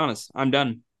 I'm going to be honest. I'm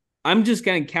done. I'm just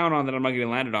going to count on that I'm not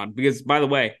getting landed on because, by the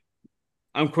way,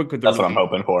 I'm quick with the That's what I'm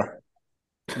hoping for.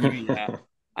 Yeah.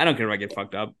 I don't care if I get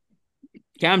fucked up.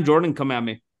 Cam Jordan, come at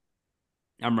me.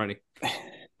 I'm ready.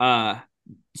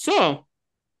 So,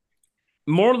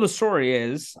 moral of the story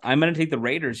is I'm going to take the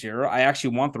Raiders here. I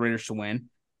actually want the Raiders to win.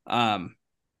 I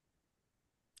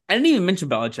didn't even mention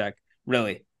Belichick,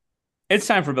 really. It's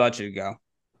time for Belichick to go.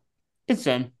 It's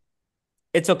done.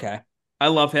 It's okay. I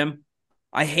love him.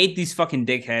 I hate these fucking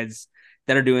dickheads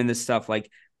that are doing this stuff like,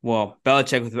 well,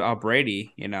 Belichick without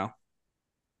Brady, I'm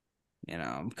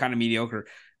kind of mediocre.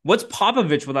 What's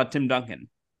Popovich without Tim Duncan?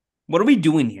 What are we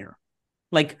doing here?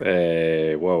 Like,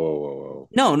 hey, whoa.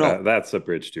 No. That's a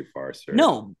bridge too far, sir.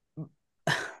 No.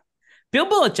 Bill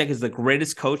Belichick is the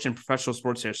greatest coach in professional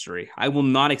sports history. I will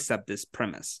not accept this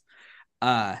premise.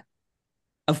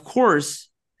 Of course.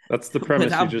 That's the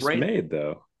premise you just made,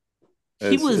 though.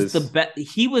 He was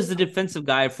the defensive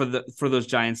guy for those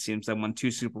Giants teams that won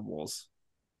 2 Super Bowls.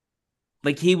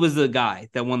 Like, he was the guy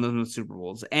that won those Super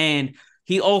Bowls. And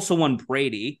he also won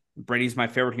Brady. Brady's my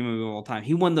favorite human being of all time.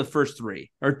 He won the first 3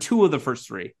 or 2 of the first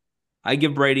 3. I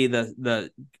give Brady the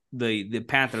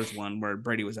Panthers one where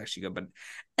Brady was actually good,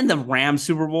 and the Rams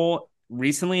Super Bowl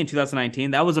recently in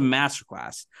 2019, that was a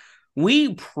masterclass.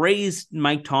 We praised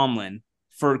Mike Tomlin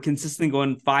for consistently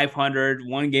going 500,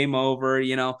 1 game over.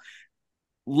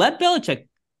 Let Belichick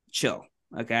chill,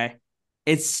 okay?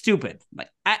 It's stupid. Like,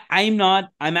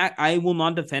 I will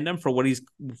not defend him for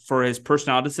his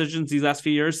personnel decisions these last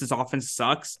few years. His offense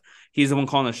sucks. He's the one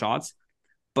calling the shots,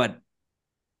 but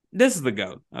this is the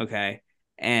GOAT, okay?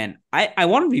 And I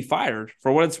want him to be fired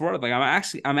for what it's worth. Like,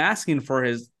 I'm asking for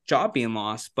his job being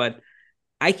lost, but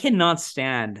I cannot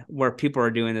stand where people are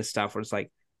doing this stuff where it's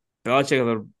like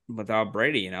Belichick without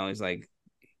Brady, he's like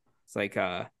Mike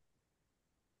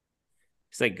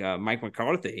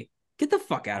McCarthy. Get the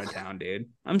fuck out of town, dude.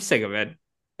 I'm sick of it.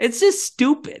 It's just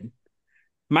stupid.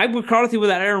 Mike McCarthy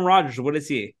without Aaron Rodgers, what is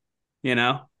he?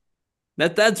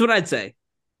 That's what I'd say.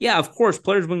 Yeah, of course,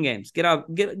 players win games. Get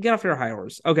off your high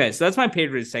horse. Okay, so that's my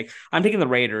Patriots take. I'm taking the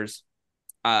Raiders.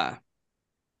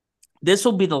 This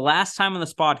will be the last time on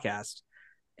this podcast,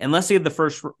 unless they get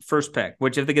the first pick.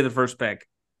 Which, if they get the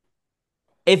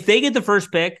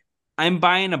first pick, I'm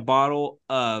buying a bottle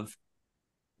of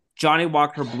Johnny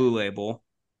Walker Blue Label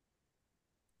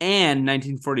and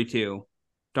 1942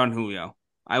 Don Julio.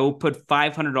 I will put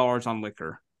 $500 on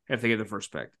liquor if they get the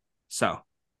first pick. So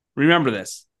remember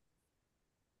this.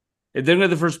 If they get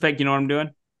the first pick, you know what I'm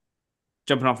doing?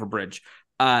 Jumping off a bridge.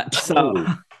 So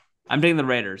I'm taking the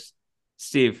Raiders.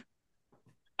 Steve.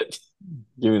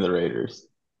 Give me the Raiders.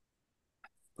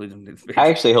 Please don't take the Raiders. I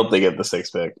actually hope they get the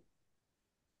 6th pick.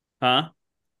 Huh?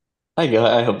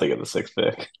 I hope they get the 6th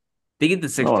pick. They get the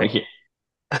 6th pick.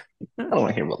 I don't want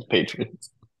to hear about the Patriots.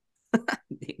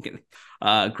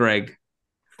 Greg.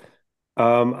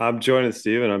 I'm joining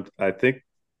Steve, and I think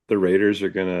the Raiders are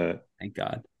gonna. Thank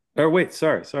God. Oh wait,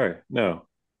 sorry. No,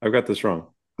 I've got this wrong.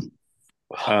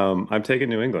 I'm taking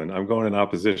New England. I'm going in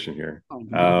opposition here. Oh,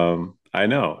 no. I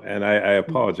know, and I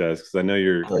apologize because I know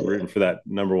you're rooting for that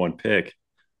number one pick,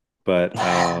 but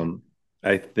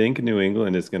I think New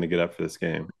England is going to get up for this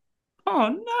game. Oh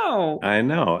no. I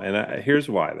know, and here's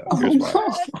why though. Oh Here's why.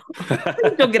 no.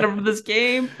 Please don't get up for this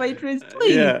game, Patriots.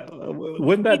 Please. Yeah,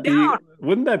 Me down.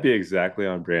 wouldn't that be exactly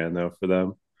on brand though for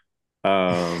them?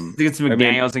 It's I mean,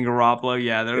 McDaniels and Garoppolo.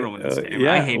 Yeah, they're gonna win this game. I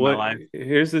yeah. hate my What? life.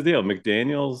 Here's the deal.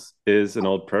 McDaniels is an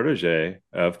old protege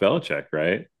of Belichick,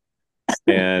 right?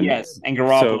 And Yes, and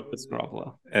Garoppolo so is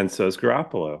Garoppolo. and so is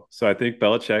Garoppolo. So I think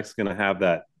Belichick's going to have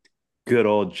that good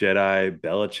old Jedi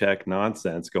Belichick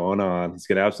nonsense going on. He's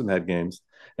going to have some head games.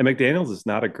 And McDaniels is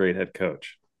not a great head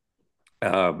coach.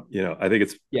 I think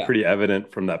it's Yeah, pretty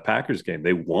evident from that Packers game.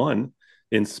 They won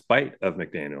in spite of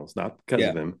McDaniels, not because yeah.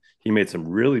 of him. He made some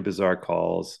really bizarre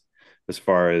calls as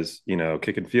far as,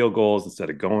 kicking field goals instead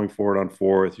of going for it on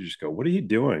fourth. You just go, what are you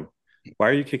doing? Why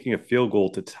are you kicking a field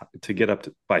goal to get up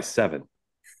by 7?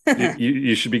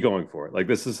 You should be going for it. Like,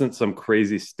 this isn't some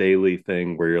crazy Staley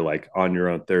thing where you're like on your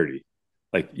own 30.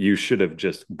 Like, you should have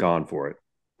just gone for it.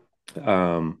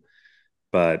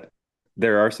 But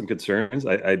there are some concerns.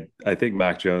 I think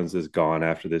Mac Jones is gone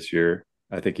after this year.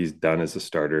 I think he's done as a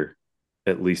starter,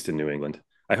 at least in New England.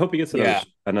 I hope he gets Yeah.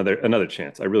 another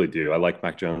chance. I really do. I like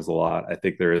Mac Jones a lot. I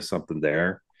think there is something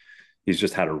there. He's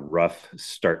just had a rough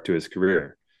start to his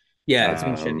career. Yeah, it's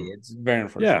been shitty. Um, It's very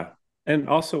unfortunate. yeah. And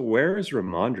also, where is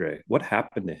Ramondre? What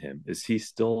happened to him? Is he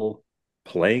still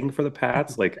playing for the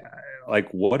Pats? Like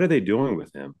what are they doing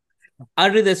with him?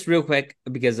 I'll do this real quick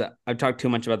because I've talked too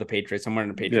much about the Patriots. I'm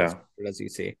wearing a Patriots, Yeah. as you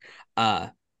see.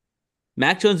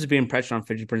 Mac Jones is being pressured on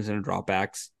 50% of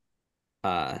dropbacks.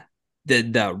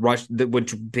 The rush,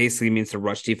 which basically means the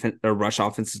rush defense or rush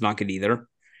offense is not good either.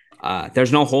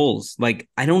 There's no holes. Like,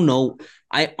 I don't know.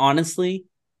 I honestly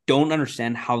don't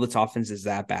understand how this offense is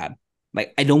that bad.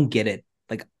 Like, I don't get it.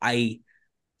 Like, I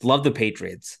love the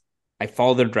Patriots. I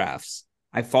follow their drafts.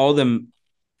 I follow them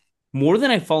more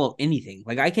than I follow anything.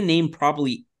 Like, I can name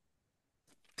probably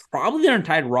their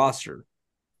entire roster.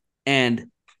 And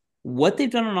what they've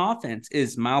done on offense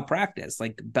is malpractice.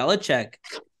 Like, Belichick,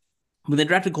 when they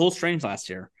drafted Cole Strange last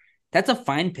year, that's a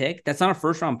fine pick. That's not a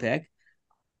first round pick.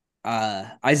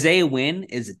 Isaiah Wynn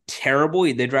is terrible.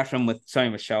 They drafted him with Sonny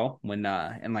Michelle when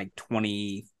in like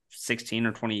 2016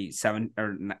 or 27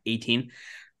 or 18.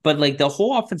 But like, the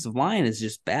whole offensive line is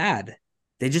just bad.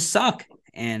 They just suck,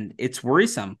 and it's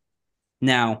worrisome.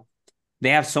 Now, they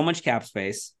have so much cap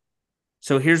space.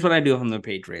 So here's what I do from the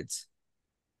Patriots.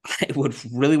 I would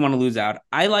really want to lose out.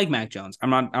 I like Mac Jones. I'm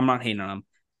not hating on him.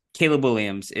 Caleb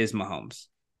Williams is Mahomes.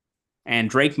 And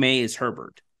Drake May is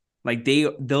Herbert. Like,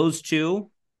 those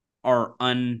two are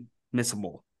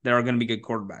unmissable. They are going to be good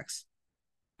quarterbacks.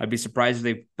 I'd be surprised if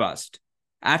they bust.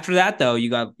 After that, though, you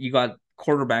got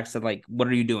quarterbacks that, like, what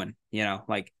are you doing?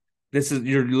 Like,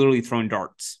 you're literally throwing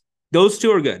darts. Those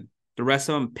two are good. The rest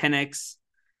of them, Penix,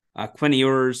 Quinn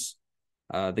Ewers,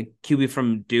 the QB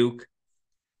from Duke,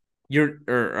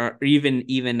 or even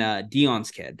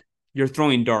Dion's kid. You're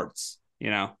throwing darts.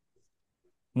 Two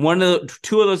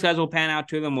of those guys will pan out.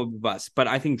 Two of them will be bust. But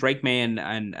I think Drake May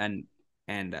and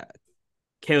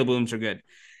Caleb Williams are good.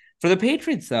 For the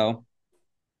Patriots, though,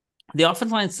 the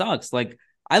offensive line sucks. Like,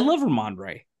 I love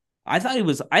Ramondre. I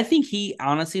think he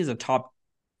honestly is a top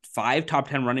 5, top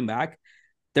 10 running back.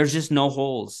 There's just no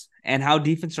holes. And how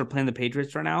defense are playing the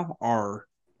Patriots right now are,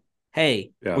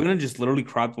 hey, Yeah. we're going to just literally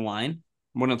crowd the line.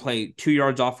 We're going to play 2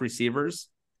 yards off receivers,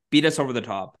 beat us over the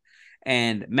top.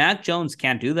 And Mac Jones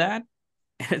can't do that.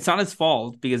 And it's not his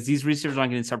fault because these receivers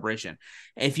aren't getting separation.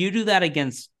 If you do that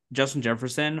against Justin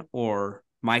Jefferson or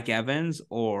Mike Evans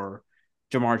or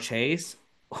Jamar Chase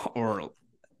or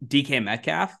DK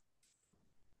Metcalf,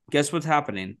 guess what's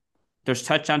happening? There's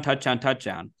touchdown, touchdown,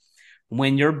 touchdown.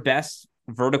 When your best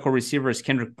vertical receiver is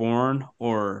Kendrick Bourne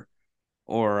or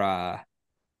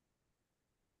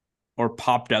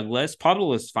Pop Douglas. Pop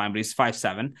Douglas is fine, but he's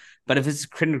 5'7". But if it's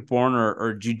Kendrick Bourne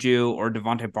or Juju or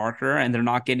Devontae Parker and they're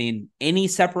not getting any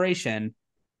separation,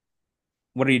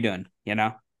 what are you doing?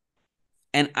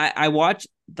 And I watch,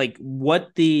 like,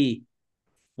 what the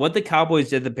Cowboys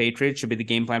did to the Patriots should be the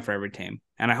game plan for every team.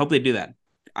 And I hope they do that.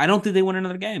 I don't think they win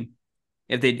another game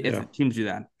if the teams do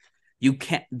that. You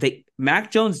can't. Mac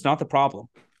Jones is not the problem.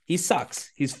 He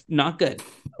sucks. He's not good.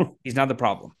 He's not the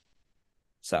problem.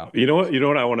 So You know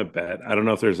what I want to bet? I don't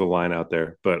know if there's a line out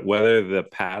there, but whether the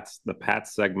Pats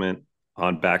segment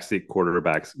on backseat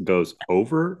quarterbacks goes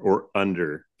over or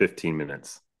under 15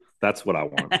 minutes. That's what I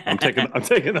want. I'm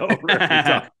taking over every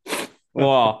time.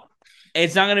 Well,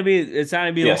 it's not gonna be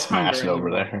Yeah, smash it over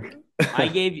there. I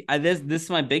gave this. This is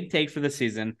my big take for the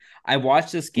season. I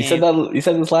watched this You said game. that. You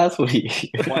said this last week.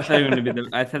 Well, I thought they were going to be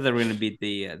I thought they were going to beat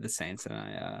the Saints,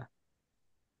 and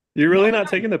You're no, really not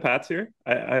taking the Pats here?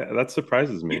 I that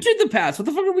surprises you me. took the pass. What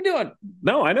the fuck are we doing?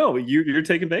 No, I know you're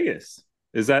taking Vegas.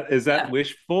 Is that Yeah.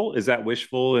 wishful? Is that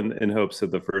wishful in hopes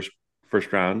of the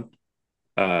first round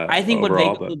I think what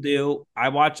overall? Vegas will But do. I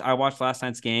watched last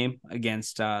night's game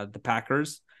against the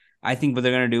Packers. I think what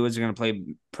they're going to do is they're going to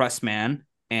play press man,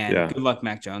 and yeah, good luck,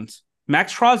 Mac Jones.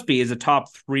 Max Crosby is a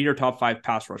top 3 or top 5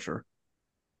 pass rusher.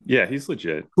 yeah, he's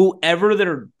legit. Whoever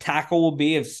their tackle will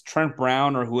be, if it's Trent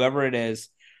Brown or whoever it is,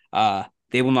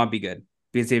 they will not be good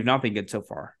because they've not been good so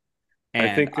far. I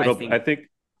And think I it'll. think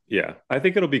I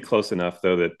think it'll be close enough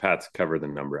though that Pats cover the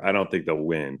number. I don't think they'll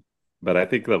win, but I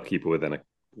think they'll keep it within a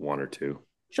one or two.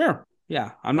 sure,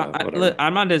 yeah, I'm not. Whatever.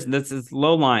 I'm not. This is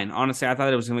low line. Honestly, I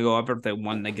thought it was going to go up if they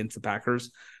won against the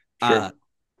Packers. Uh, Sure.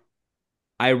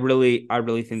 I really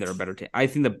think they're a better team. I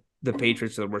think the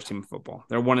Patriots are the worst team in football.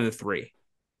 They're one of the three,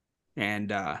 and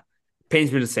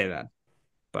pains me to say that,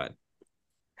 but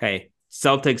hey,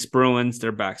 Celtics, Bruins,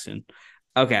 they're back soon.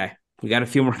 Okay, we got a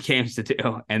few more games to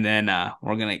do, and then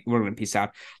we're gonna peace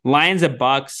out. Lions at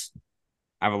Bucks.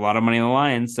 I have a lot of money on the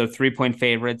Lions, so 3-point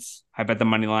favorites. I bet the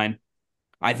money line.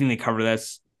 I think they cover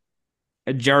this.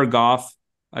 Jared Goff,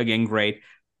 again, great.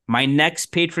 My next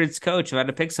Patriots coach, if I had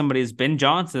to pick somebody, is Ben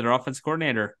Johnson, their offense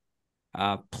coordinator.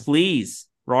 Please,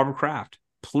 Robert Kraft,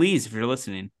 please, if you're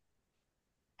listening,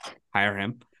 hire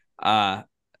him.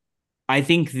 I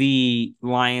think the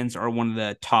Lions are one of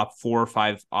the top 4 or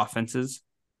 5 offenses.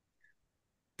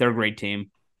 They're a great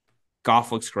team.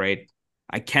 Goff looks great.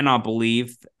 I cannot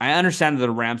believe. I understand that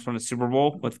the Rams won a Super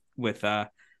Bowl with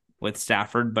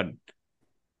Stafford, but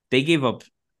they gave up.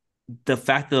 The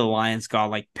fact that the Lions got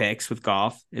like picks with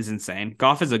Goff is insane.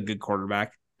 Goff is a good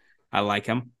quarterback. I like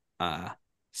him.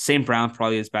 St. Brown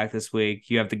probably is back this week.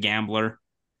 You have the gambler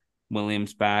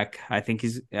Williams back. I think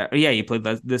he's he played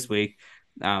this week.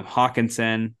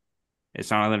 Hawkinson. It's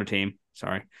not on their team.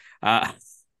 Sorry.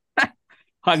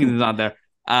 Hawkinson's not there.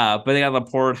 But they got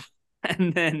Laporte,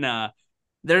 and then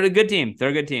they're a good team. They're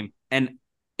a good team. And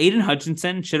Aiden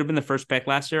Hutchinson should have been the first pick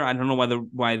last year. I don't know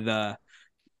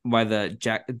why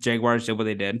the Jaguars did what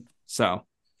they did. So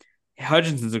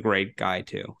Hutchinson's a great guy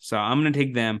too. So I'm gonna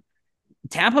take them.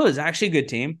 Tampa is actually a good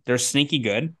team. They're sneaky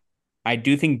good. I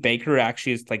do think Baker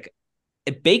actually is like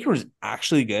Baker is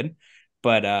actually good,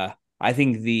 but I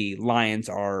think the Lions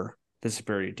are the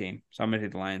superior team. So I'm gonna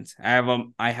take the Lions. I have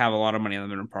a lot of money on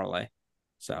them in a parlay.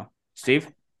 So Steve?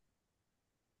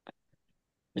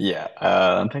 Yeah,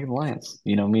 I'm taking the Lions.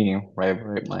 You know me, right?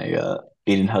 My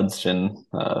Aiden Hudson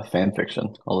fan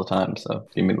fiction all the time. So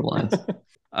give me the Lions.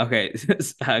 Okay,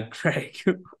 Greg.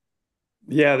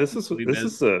 Yeah, Believe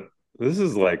this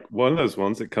is like one of those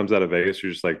ones that comes out of Vegas.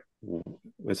 You're just like,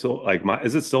 it's still like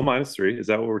is it still -3? Is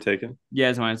that what we're taking? Yeah,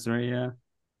 it's -3. Yeah.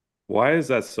 Why is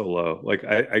that so low? Like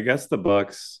I guess the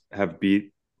Bucks have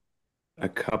beat a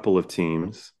couple of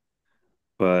teams,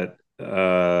 but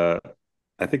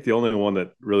I think the only one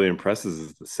that really impresses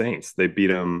is the Saints. They beat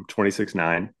them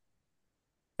 26-9,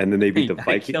 and then they beat the I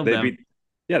Vikings. killed them.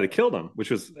 They killed them,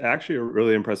 which was actually a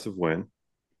really impressive win.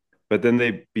 But then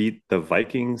they beat the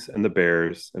Vikings and the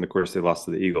Bears, and of course they lost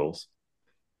to the Eagles.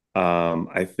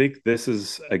 I think this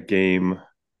is a game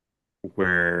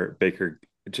where Baker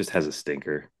just has a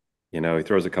stinker. He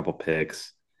throws a couple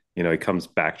picks. He comes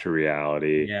back to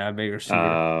reality. Yeah, bigger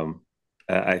stinker.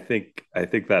 I think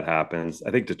that happens.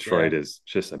 I think Detroit is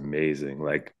just amazing.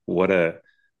 Like what an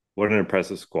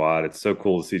impressive squad. It's so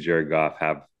cool to see Jared Goff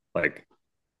have like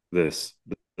this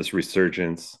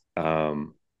resurgence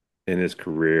in his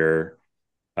career.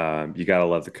 You gotta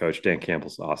love the coach. Dan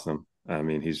Campbell's awesome. I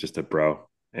mean, he's just a bro.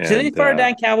 Should they And fire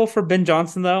Dan Campbell for Ben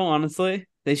Johnson though? Honestly,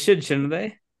 they should, shouldn't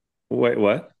they? wait,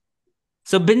 what?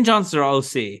 So Ben Johnson or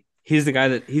OC. He's the guy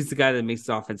that makes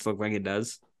the offense look like it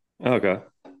does. Okay.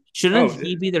 Shouldn't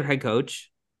he be their head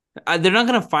coach? They're not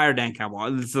going to fire Dan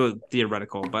Campbell. It's a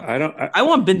theoretical, but I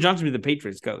want Ben Johnson to be the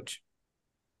Patriots coach.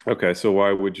 Okay, so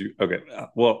why would you? Okay,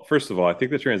 well, first of all, I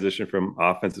think the transition from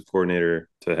offensive coordinator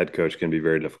to head coach can be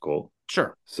very difficult.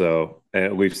 Sure. So,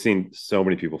 and we've seen so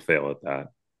many people fail at that.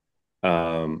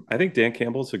 I think Dan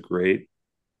Campbell's a great.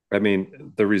 I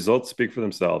mean, the results speak for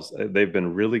themselves. They've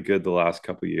been really good the last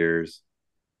couple of years.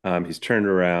 He's turned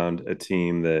around a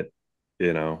team that,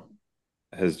 you know,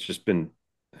 has just been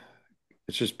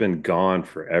it's just been gone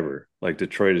forever. Like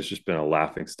Detroit has just been a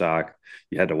laughing stock.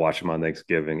 You had to watch them on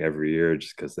Thanksgiving every year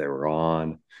just because they were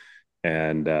on.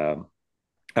 And I'm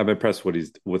impressed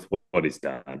with what he's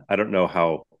done. I don't know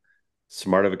how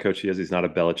smart of a coach he is. He's not a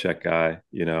Belichick guy.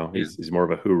 Yeah, He's more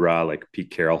of a hoorah, like Pete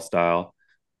Carroll style.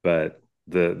 But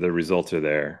the results are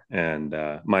there, and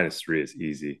 -3 is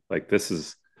easy. Like this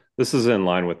is in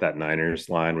line with that Niners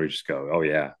line where you just go, oh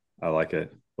yeah, I like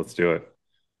it. Let's do it.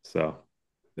 So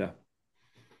yeah,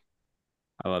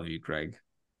 I love you, Greg.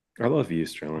 I love you,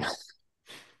 Sterling.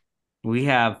 We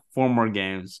have 4 more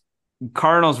games.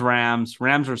 Cardinals, Rams.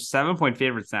 Rams are 7-point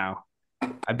favorites now.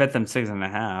 I bet them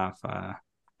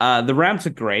 6.5. The Rams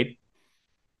look great.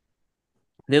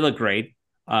 They look great.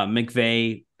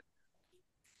 McVay,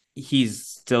 he's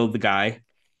still the guy.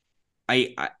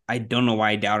 I don't know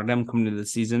why I doubted him coming into the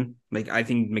season. Like I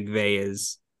think McVay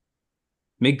is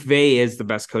the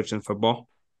best coach in football.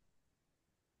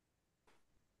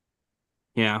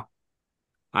 Yeah.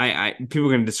 I people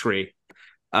are gonna disagree.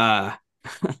 Uh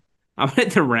I'm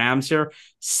at the Rams here.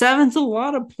 7's a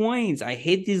lot of points. I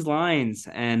hate these lines.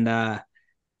 And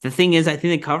the thing is, I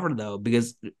think they covered though,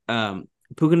 because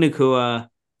Puka Nacua,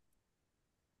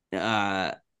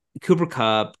 uh Cooper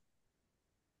Cup,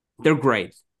 they're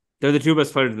great. They're the 2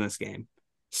 best players in this game.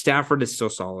 Stafford is so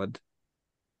solid.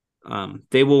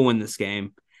 They will win this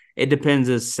game. It depends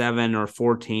as 7 or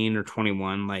 14 or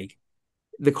 21. Like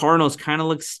the Cardinals kind of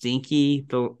look stinky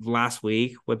the last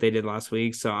week, what they did last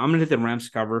week. So I'm gonna hit the Rams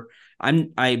cover.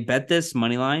 I bet this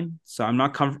money line, so I'm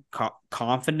not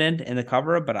confident in the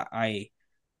cover, but I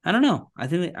don't know. I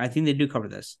think they do cover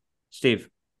this. Steve,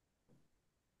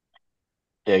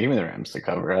 Yeah, give me the Rams to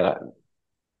cover.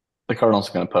 The Cardinals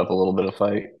are going to put up a little bit of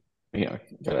fight. Got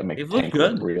to make the they've looked tank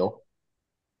look good. real.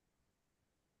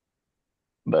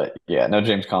 But yeah, no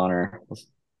James Conner.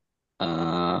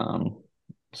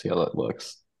 See how that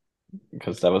looks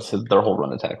because that was their whole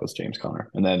run attack was James Conner,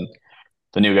 and then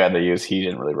the new guy they used, he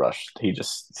didn't really rush. He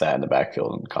just sat in the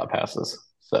backfield and caught passes.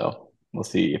 So we'll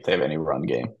see if they have any run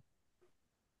game.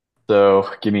 So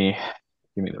give me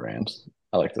the Rams.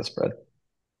 I like this spread.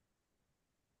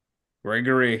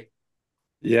 Gregory,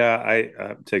 Yeah,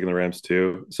 I'm taking the Rams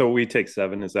too. So we take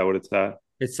 7. Is that what it's at?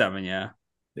 it's 7. Yeah,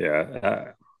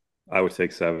 Yeah, I would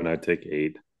take 7. I'd take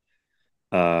 8.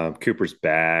 Cooper's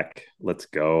back. Let's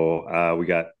go. We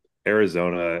got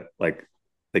Arizona. Like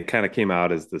they kind of came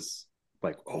out as this,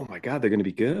 like, oh my God, they're going to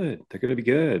be good. They're going to be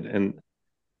good. And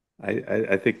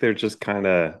I think they're just kind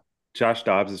of Josh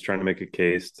Dobbs is trying to make a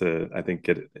case to, I think,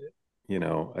 get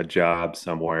a job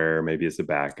somewhere, maybe as a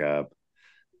backup.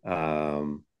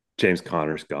 James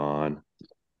Conner's gone.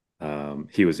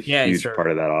 He was a yeah, he's huge hurt.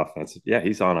 part of that offense. Yeah,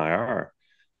 he's on IR.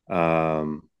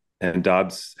 And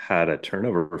Dobbs had a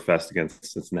turnover fest against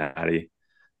Cincinnati.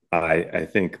 I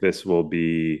think this will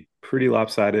be pretty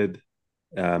lopsided,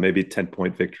 maybe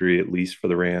 10-point victory at least for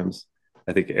the Rams.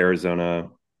 I think Arizona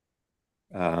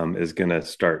is going to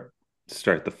start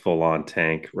the full on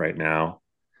tank right now,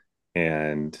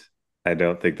 and I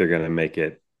don't think they're going to make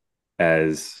it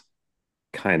as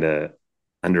kind of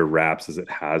under wraps as it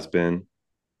has been.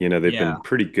 They've Yeah, been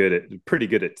pretty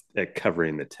good at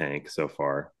covering the tank so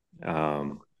far.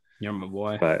 you're my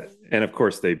boy. And of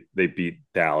course they beat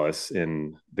Dallas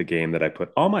in the game that I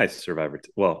put all my survivor.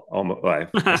 Well, almost. I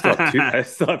still have two. I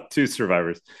still have 2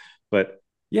 survivors, but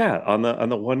yeah, on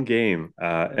the one game,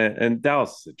 and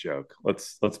Dallas is a joke.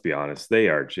 Let's be honest. They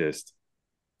are just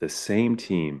the same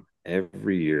team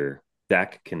every year.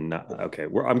 Dak cannot. Okay,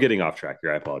 I'm getting off track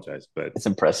here. I apologize, but It's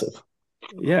impressive.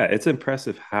 yeah, it's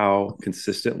impressive how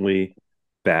consistently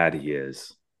bad he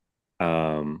is.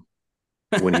 When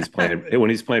he's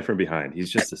playing from behind, he's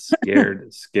just a scared We're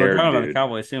talking scared about the dude.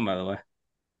 Cowboys soon, by the way.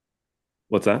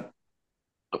 What's that?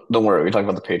 Don't worry, we talked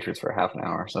about the Patriots for half an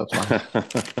hour, so it's fine.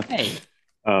 Hey, guess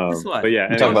But what? yeah,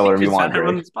 You You talk talk about anyways. whatever you Patriots want, fan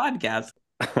on Greg. this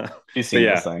podcast. You've But seen those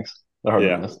yeah, things. They're hard to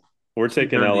yeah, miss. we're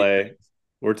taking Heard these LA. things.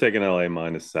 We're taking LA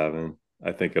 -7.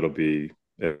 I think it'll be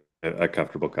a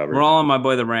comfortable We're cover. all on my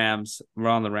boy the Rams. We're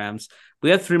on the Rams.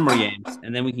 We have 3 more games,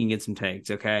 and then we can get some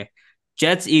takes. Okay,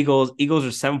 Jets, Eagles. Eagles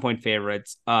are 7-point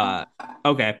favorites.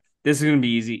 Okay, this is gonna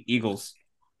be easy.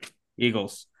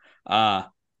 Eagles. Uh,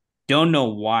 don't know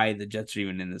why the Jets are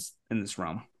even in this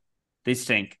realm. They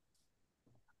stink.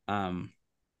 Um,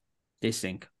 they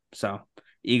stink. So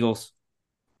Eagles,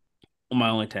 my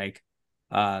only take.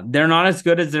 They're not as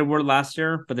good as they were last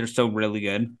year, but they're still really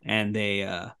good, and they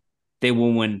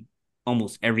will win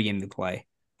almost every game they play.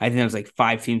 I think there's like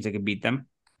 5 teams that could beat them.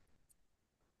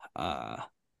 Uh,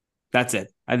 that's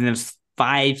it. I think there's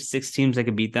 5, 6 teams that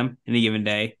could beat them in a given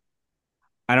day.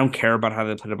 I don't care about how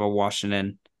they played about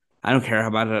Washington. I don't care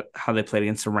about how they played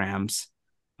against the Rams.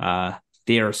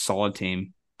 They are a solid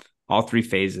team, all 3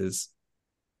 phases.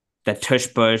 That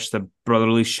tush push, the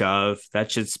brotherly shove,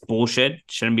 that shit's bullshit.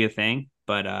 Shouldn't be a thing,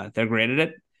 but they're great at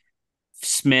it.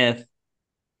 Smith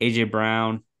AJ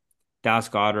Brown, Dallas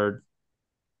Goedert.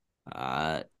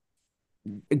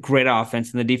 Great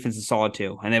offense, and the defense is solid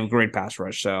too, and they have a great pass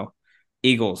rush. So,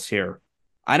 Eagles here.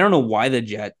 I don't know why the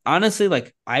Jet. Honestly,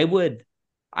 like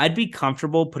I'd be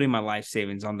comfortable putting my life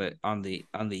savings on the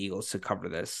Eagles to cover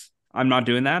this. I'm not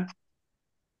doing that.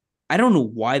 I don't know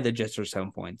why the Jets are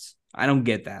 7 points. I don't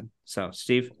get that. So,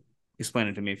 Steve, explain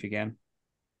it to me if you can.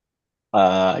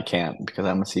 I can't because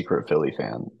I'm a secret Philly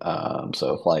fan.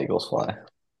 So fly Eagles fly.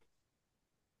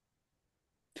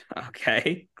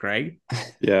 Okay, Greg.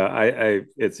 Yeah, I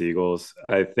it's Eagles.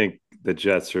 I think the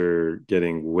Jets are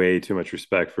getting way too much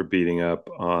respect for beating up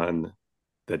on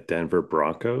the Denver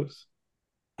Broncos.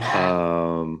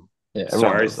 Yeah, everyone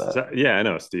Sorry. does that. Yeah, I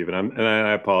know, Steven.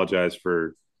 I apologize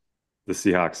for the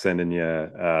Seahawks sending you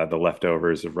the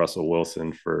leftovers of Russell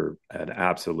Wilson for an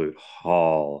absolute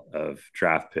haul of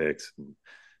draft picks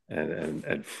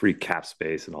and free cap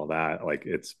space and all that. Like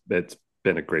it's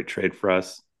been a great trade for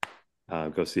us.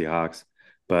 Go Seahawks.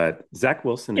 But Zach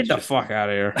Wilson Get is the just fuck out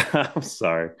of here. I'm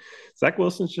sorry. Zach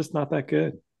Wilson's just not that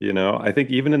good. I think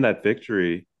even in that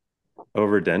victory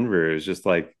over Denver, it was just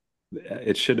like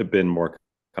it should have been more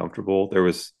comfortable. There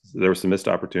were some missed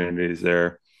opportunities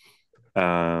there.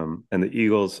 And the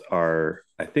Eagles are,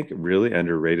 I think, really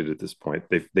underrated at this point.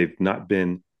 They've not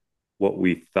been what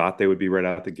we thought they would be right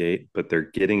out the gate, but they're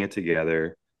getting it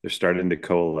together. They're starting to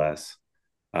coalesce.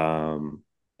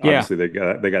 Yeah. Obviously, they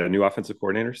got a new offensive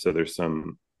coordinator, so there's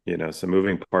some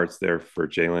moving parts there for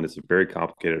Jalen. It's a very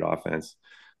complicated offense,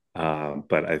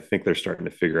 but I think they're starting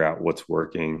to figure out what's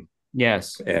working.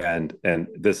 Yes. And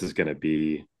this is going to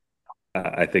be,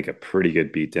 I think, a pretty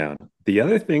good beatdown. The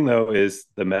other thing, though, is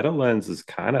the Meadowlands is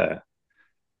kind of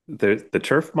the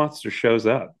turf monster shows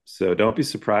up. So don't be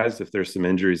surprised if there's some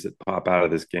injuries that pop out of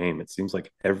this game. It seems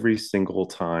like every single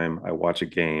time I watch a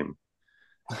game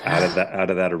out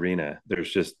of that arena, there's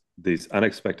just these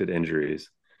unexpected injuries.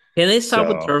 Can they stop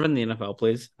with turf in the NFL,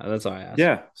 please? That's all I ask.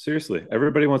 Yeah, seriously.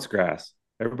 Everybody wants grass.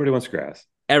 Everybody wants grass.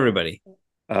 Everybody.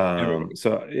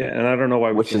 So yeah, and I don't know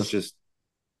why we can't just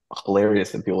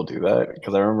hilarious that people do that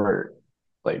because I remember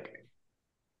like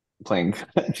playing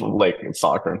like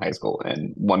soccer in high school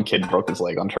and one kid broke his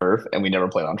leg on turf and we never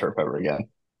played on turf ever again.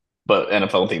 But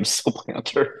NFL teams still play on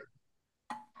turf.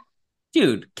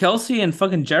 Dude, Kelsey and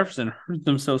fucking Jefferson hurt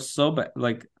themselves so bad.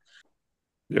 Like,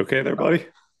 you okay there, buddy?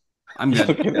 I'm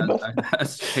good.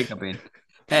 That's hiccuping.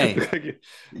 Hey,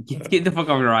 get the fuck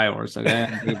off your high horse, okay?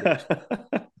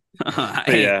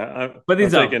 Hey, yeah, put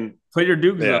these up. Put your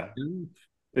dukes up. Dude.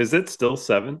 Is it still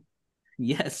 7?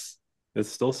 Yes, it's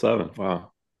still 7.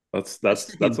 Wow, that's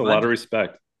a lot of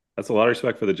respect. That's a lot of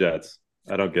respect for the Jets.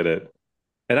 I don't get it,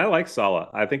 and I like Saleh.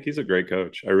 I think he's a great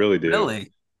coach. I really do.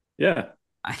 Really? Yeah.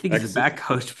 I think he's a bad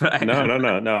coach, but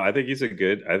no. I think he's a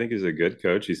good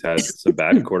coach. He's had some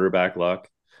bad quarterback luck.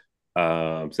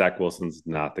 Zach Wilson's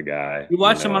not the guy. You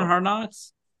watched him on Hard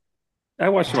Knocks? I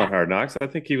watched him on Hard Knocks. I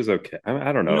think he was okay.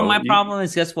 I don't know. My problem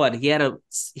is, guess what? He had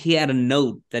a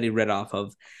note that he read off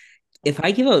of. If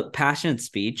I give a passionate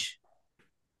speech,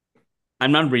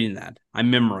 I'm not reading that.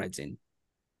 I'm memorizing.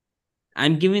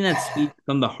 I'm giving that speech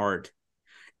from the heart.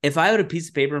 If I had a piece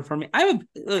of paper in front of me, I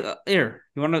have here.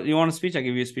 You want a speech? I'll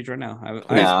give you a speech right now.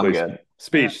 I'm good.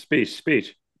 Speech.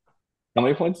 How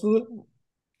many points is it?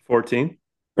 14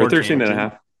 or 13 and a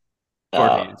half.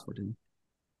 14. It's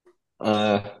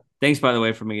 14. Thanks, by the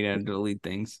way, for making it delete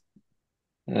things.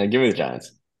 Give me the Giants.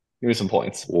 Give me some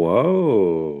points.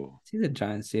 Whoa. See the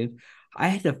Giants, dude. I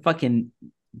had to fucking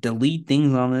delete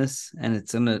things on this, and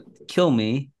it's gonna kill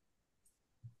me.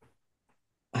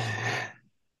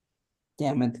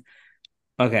 Damn it.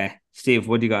 Okay, Steve,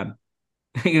 what do you got?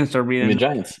 You gonna start reading the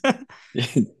Giants?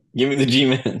 Give me the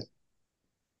G-Man.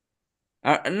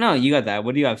 No, you got that.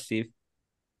 What do you have, Steve?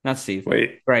 Not Steve.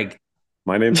 Wait, Greg.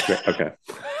 My name's Greg. Okay.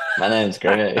 My name's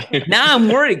Greg. Now I'm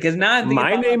worried because now I think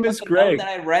my name is Greg. That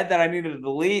I read that I needed to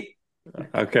delete.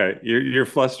 Okay, you're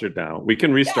flustered now. We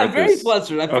can restart this. Very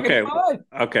flustered.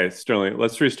 Okay, Sterling.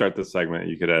 Let's restart this segment.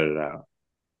 You could edit it out.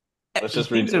 Let's just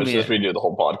redo the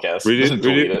whole podcast.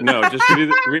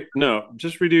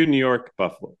 Just redo New York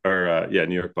Buffalo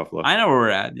New York Buffalo. I know where we're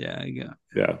at.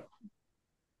 Yeah.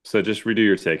 So just redo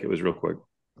your take. It was real quick.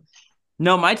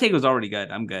 No, my take was already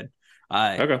good. I'm good.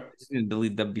 Okay. I'm just gonna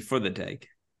delete them before the take.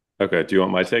 Okay. Do you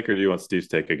want my take or do you want Steve's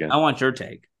take again? I want your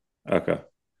take. Okay.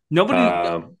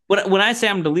 Nobody. When I say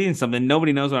I'm deleting something,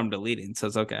 nobody knows what I'm deleting, so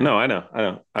it's okay. No, I know.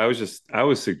 I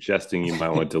was suggesting you might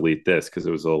want to delete this because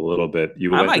it was a little bit.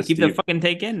 I might keep the fucking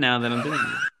take in now that I'm doing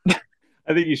it.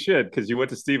 I think you should because you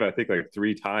went to Steve. I think like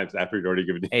 3 times after you'd already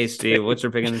given. Hey, Steve, what's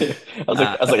your pick? I was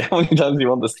like, how many times do you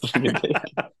want this to take?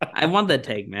 I want that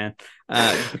take, man.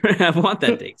 I want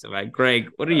that take so bad. Greg,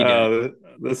 what are you doing?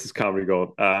 This is comedy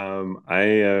gold. I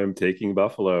am taking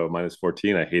Buffalo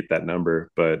 -14. I hate that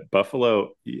number, but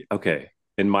Buffalo. Okay,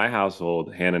 in my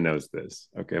household, Hannah knows this.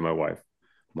 Okay, my wife,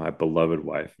 my beloved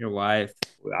wife. Your wife.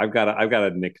 I've got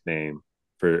a nickname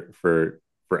for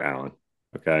Alan.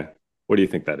 Okay, what do you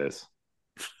think that is?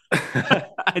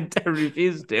 I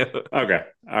refuse to. Okay,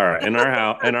 all right. In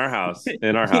our house,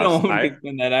 You don't want me to I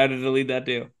explain that. I had to delete that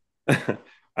too.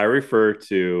 I refer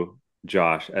to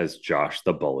Josh as Josh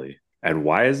the bully. And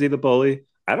why is he the bully?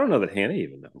 I don't know that Hannah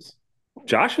even knows.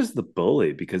 Josh is the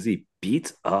bully because he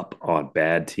beats up on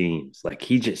bad teams. Like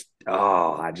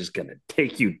I'm just gonna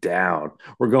take you down.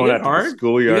 We're You going get out to the hard? You get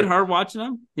schoolyard. hard watching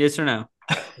them? Yes or no?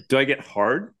 Do I get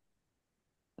hard?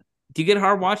 Do you get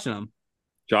hard watching them?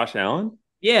 Josh Allen?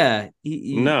 Yeah,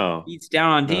 he No, beats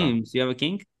down on no. teams. You have a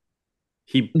kink?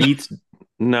 He beats.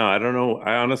 No, I don't know.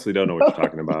 I honestly don't know what you're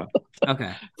talking about.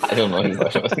 Okay. I don't know.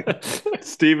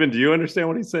 Steven, do you understand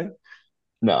what he's saying?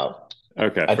 No,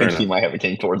 Okay, I fair think he enough. might have a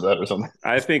king towards that or something.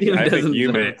 I think Steven I think doesn't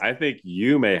you deserve may I think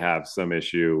you may have some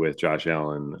issue with Josh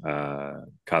Allen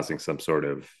causing some sort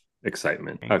of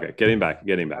excitement. Okay, getting back.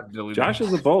 Josh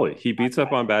is a bully. He beats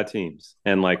up on bad teams,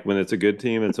 and like when it's a good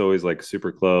team, it's always like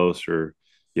super close, or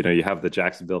you have the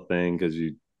Jacksonville thing because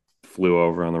you flew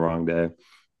over on the wrong day.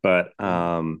 But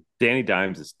Danny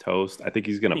Dimes is toast. I think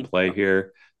he's going to play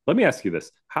here. Let me ask you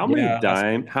this: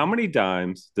 Yeah, How many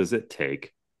dimes does it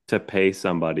take to pay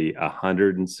somebody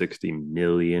 $160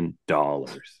 million?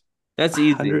 that's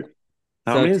easy.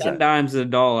 How So many is 10 that? dimes is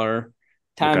 $1.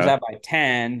 Times Okay. that by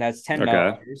 10, that's Okay.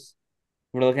 $10.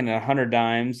 We're looking at 100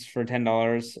 dimes for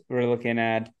 $10. We're looking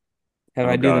at, if Oh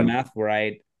I do the God, math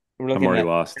right, we're I'm looking already at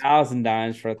lost. 1,000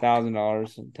 dimes for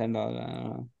 $1,000 and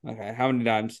 $10. Okay, how many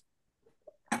dimes?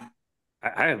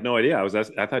 I have no idea.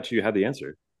 I thought you had the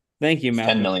answer. Thank you, It's math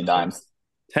 10 million professor. dimes.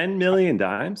 10 million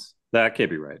dimes? That can't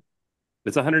be right.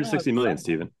 It's No, 160 it million,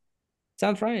 Steven.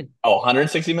 sounds right. Oh,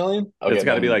 160 million? Okay, It's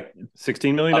got to be then like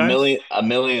 16 million a dimes.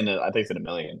 million, I think it's in a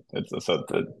million. It's so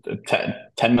the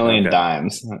 10 million Okay.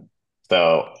 dimes.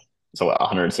 So what,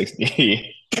 168,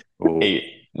 Oh,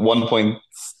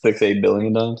 1.68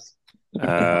 billion dimes.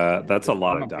 that's a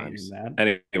lot I'm of not paying him dimes.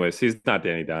 that. Anyways, he's not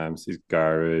Danny Dimes. He's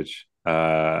garbage.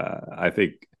 I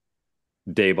think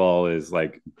Dayball is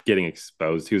like getting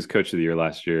exposed. He was coach of the year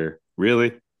last year.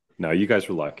 Really? No, you guys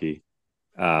were lucky.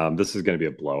 This is going to be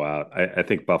a blowout. I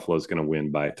think Buffalo's going to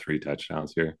win by 3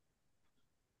 touchdowns here.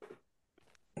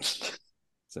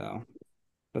 So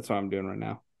that's what I'm doing right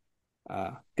now.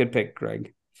 Good pick,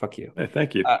 Greg. Fuck you. Hey,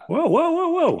 thank you. Whoa, whoa, whoa,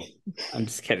 whoa. I'm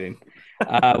just kidding.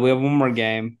 We have one more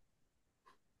game.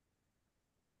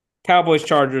 Cowboys,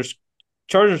 Chargers.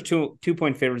 Chargers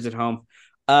 2-point favorites at home.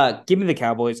 Give me the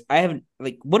Cowboys. I haven't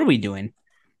what are we doing?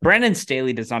 Brandon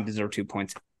Staley does not deserve 2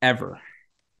 points ever.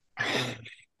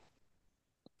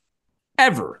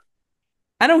 Ever.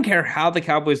 I don't care how the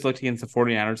Cowboys looked against the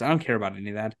 49ers. I don't care about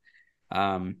any of that.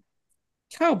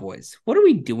 Cowboys, what are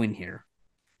we doing here?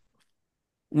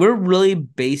 We're really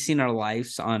basing our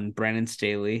lives on Brandon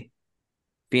Staley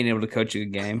being able to coach a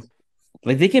good game.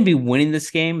 Like, they can be winning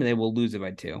this game and they will lose it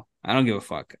by 2. I don't give a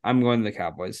fuck. I'm going to the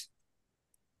Cowboys.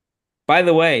 By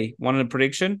the way, wanted a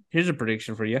prediction? Here's a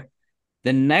prediction for you.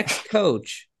 The next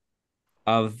coach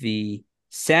of the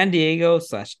San Diego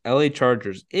 / LA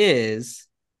Chargers is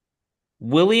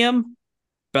William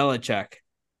Belichick.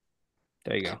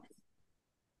 There you go.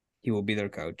 He will be their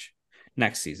coach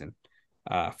next season.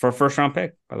 For a first round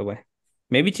pick, by the way.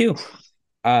 Maybe 2.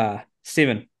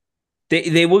 Steven,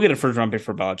 they will get a first round pick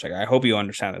for Belichick. I hope you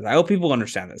understand this. I hope people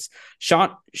understand this.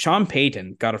 Sean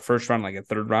Payton got a first round, like a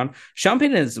third round. Sean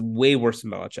Payton is way worse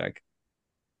than Belichick.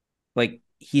 Like,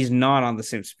 he's not on the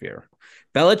same sphere.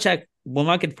 Belichick will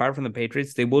not get fired from the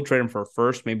Patriots. They will trade him for a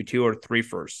first, maybe 2 or 3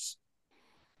 firsts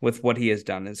with what he has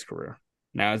done in his career.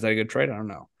 Now, is that a good trade? I don't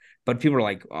know. But people are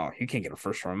like, oh, you can't get a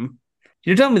first from him.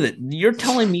 You're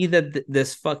telling me that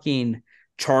this fucking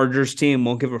Chargers team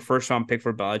won't give a first round pick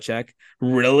for Belichick?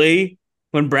 Really?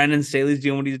 When Brandon Staley's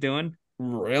doing what he's doing?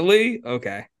 Really?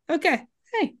 Okay.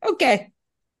 Hey, okay.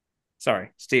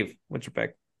 Sorry, Steve, what's your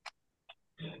pick?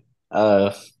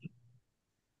 That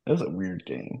was a weird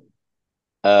game.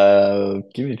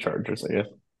 Give me Chargers, I guess.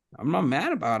 I'm not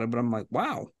mad about it, but I'm like,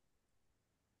 wow.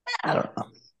 I don't know.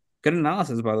 Good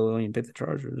analysis, by the way, when you pick the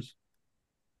Chargers.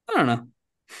 I don't know.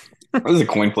 It was a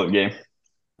coin flip game.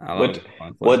 I love a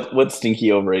coin flip. What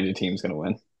stinky overrated team's gonna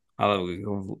win? I love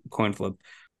a coin flip.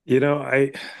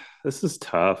 This is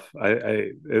tough.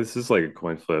 This is like a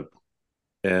coin flip.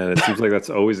 And it seems like that's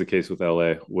always the case with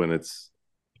LA when it's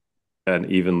an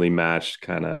evenly matched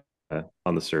kind of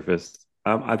on the surface.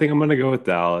 I think I'm going to go with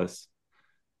Dallas.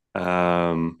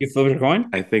 You flip a coin?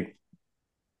 I think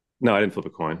no, I didn't flip a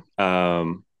coin.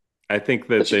 I think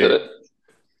that But you did they it.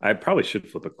 I probably should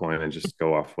flip a coin and just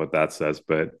go off what that says,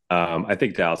 but I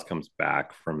think Dallas comes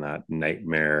back from that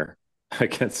nightmare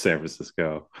against San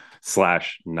Francisco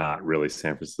slash not really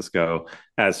San Francisco,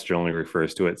 as Sterling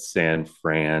refers to it, San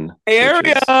Fran, which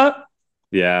is Area.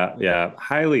 yeah,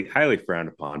 highly frowned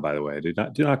upon. By the way, do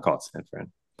not call it San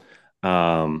Fran.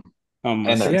 Um, And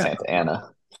Almost. they're but in yeah, Santa Ana.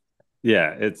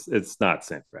 yeah, it's not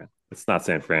San Fran. It's not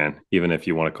San Fran, even if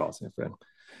you want to call it San Fran.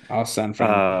 I'll send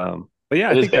friend. But yeah,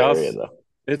 I It is think Bay Area Dallas. though.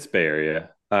 It's Bay Area.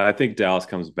 I think Dallas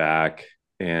comes back,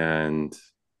 and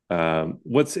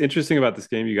what's interesting about this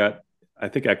game, you got. I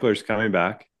think Eckler's coming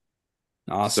back,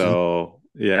 Awesome. so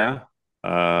yeah.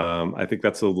 I think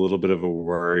that's a little bit of a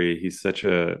worry. He's such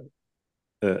an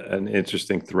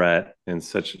interesting threat, and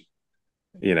such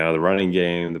the running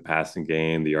game, the passing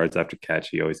game, the yards after catch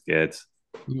he always gets.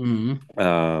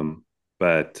 Mm-hmm.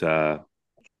 But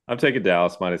I'm taking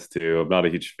Dallas -2. I'm not a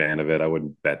huge fan of it. I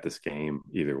wouldn't bet this game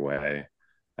either way.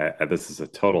 This is a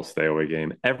total stay away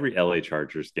game. Every LA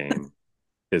Chargers game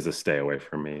is a stay away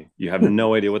from me. You have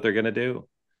no idea what they're going to do.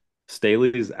 Staley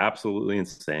is absolutely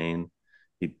insane.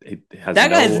 He has That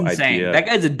guy's no insane. That idea.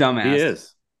 guy's a He dumbass.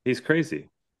 is. He's crazy.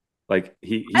 Like I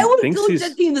he would thinks coach that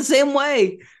he's team the same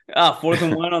way. 4th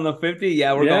and 1 on the 50.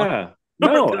 Yeah, we're going. yeah.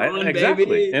 We're No, going, exactly.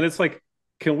 baby. And it's like,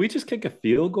 can we just kick a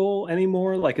field goal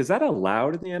anymore? Like, is that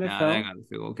allowed in the Nah, they NFL? got the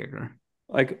field goal kicker.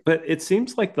 Like, but it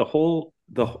seems like the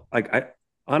like I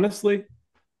honestly,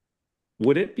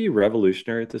 would it be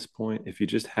revolutionary at this point if you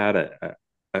just had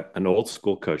an old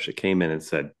school coach that came in and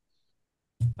said,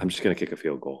 I'm just going to kick a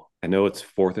field goal. I know it's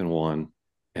 4th and 1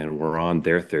 and we're on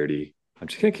their 30. I'm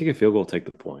just going to kick a field goal, take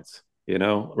the points,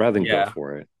 rather than go Yeah.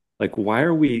 for it. Like, why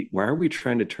are we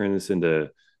trying to turn this into,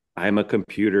 I'm a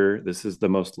computer. This is the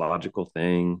most logical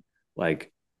thing.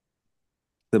 Like,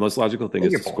 the most logical thing Take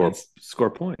is your to score points. score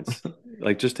points.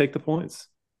 Like, just take the points.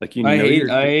 Like, I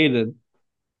hate it.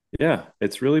 yeah,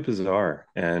 it's really bizarre.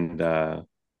 And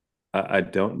I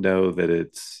don't know that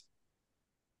it's,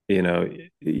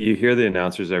 you hear the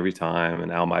announcers every time, and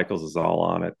Al Michaels is all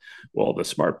on it. Well, the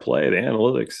smart play, the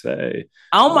analytics say.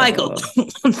 Al Michael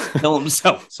Uh, kill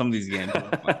himself some of these games.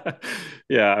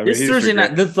 yeah, I mean,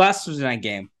 This last Thursday night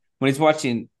game, when he's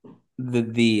watching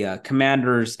the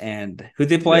Commanders and who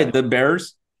they play, yeah, the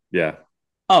Bears. yeah,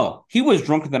 Oh, he was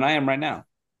drunker than I am right now.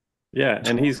 yeah,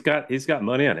 and he's got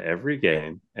money on every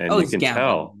game, and Oh, you he's can gambling.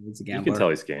 tell, He's a you can gambler. tell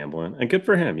he's gambling, and good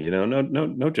for him.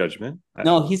 No judgment.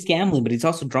 No, he's gambling, but he's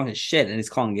also drunk as shit and he's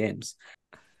calling games.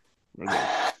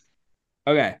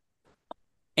 Okay.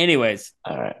 Anyways,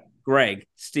 All right. Greg,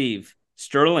 Steve,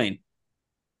 Sterling,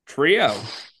 trio.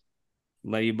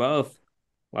 Love you both.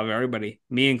 Love everybody,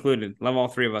 me included. Love all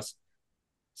three of us.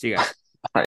 See you guys.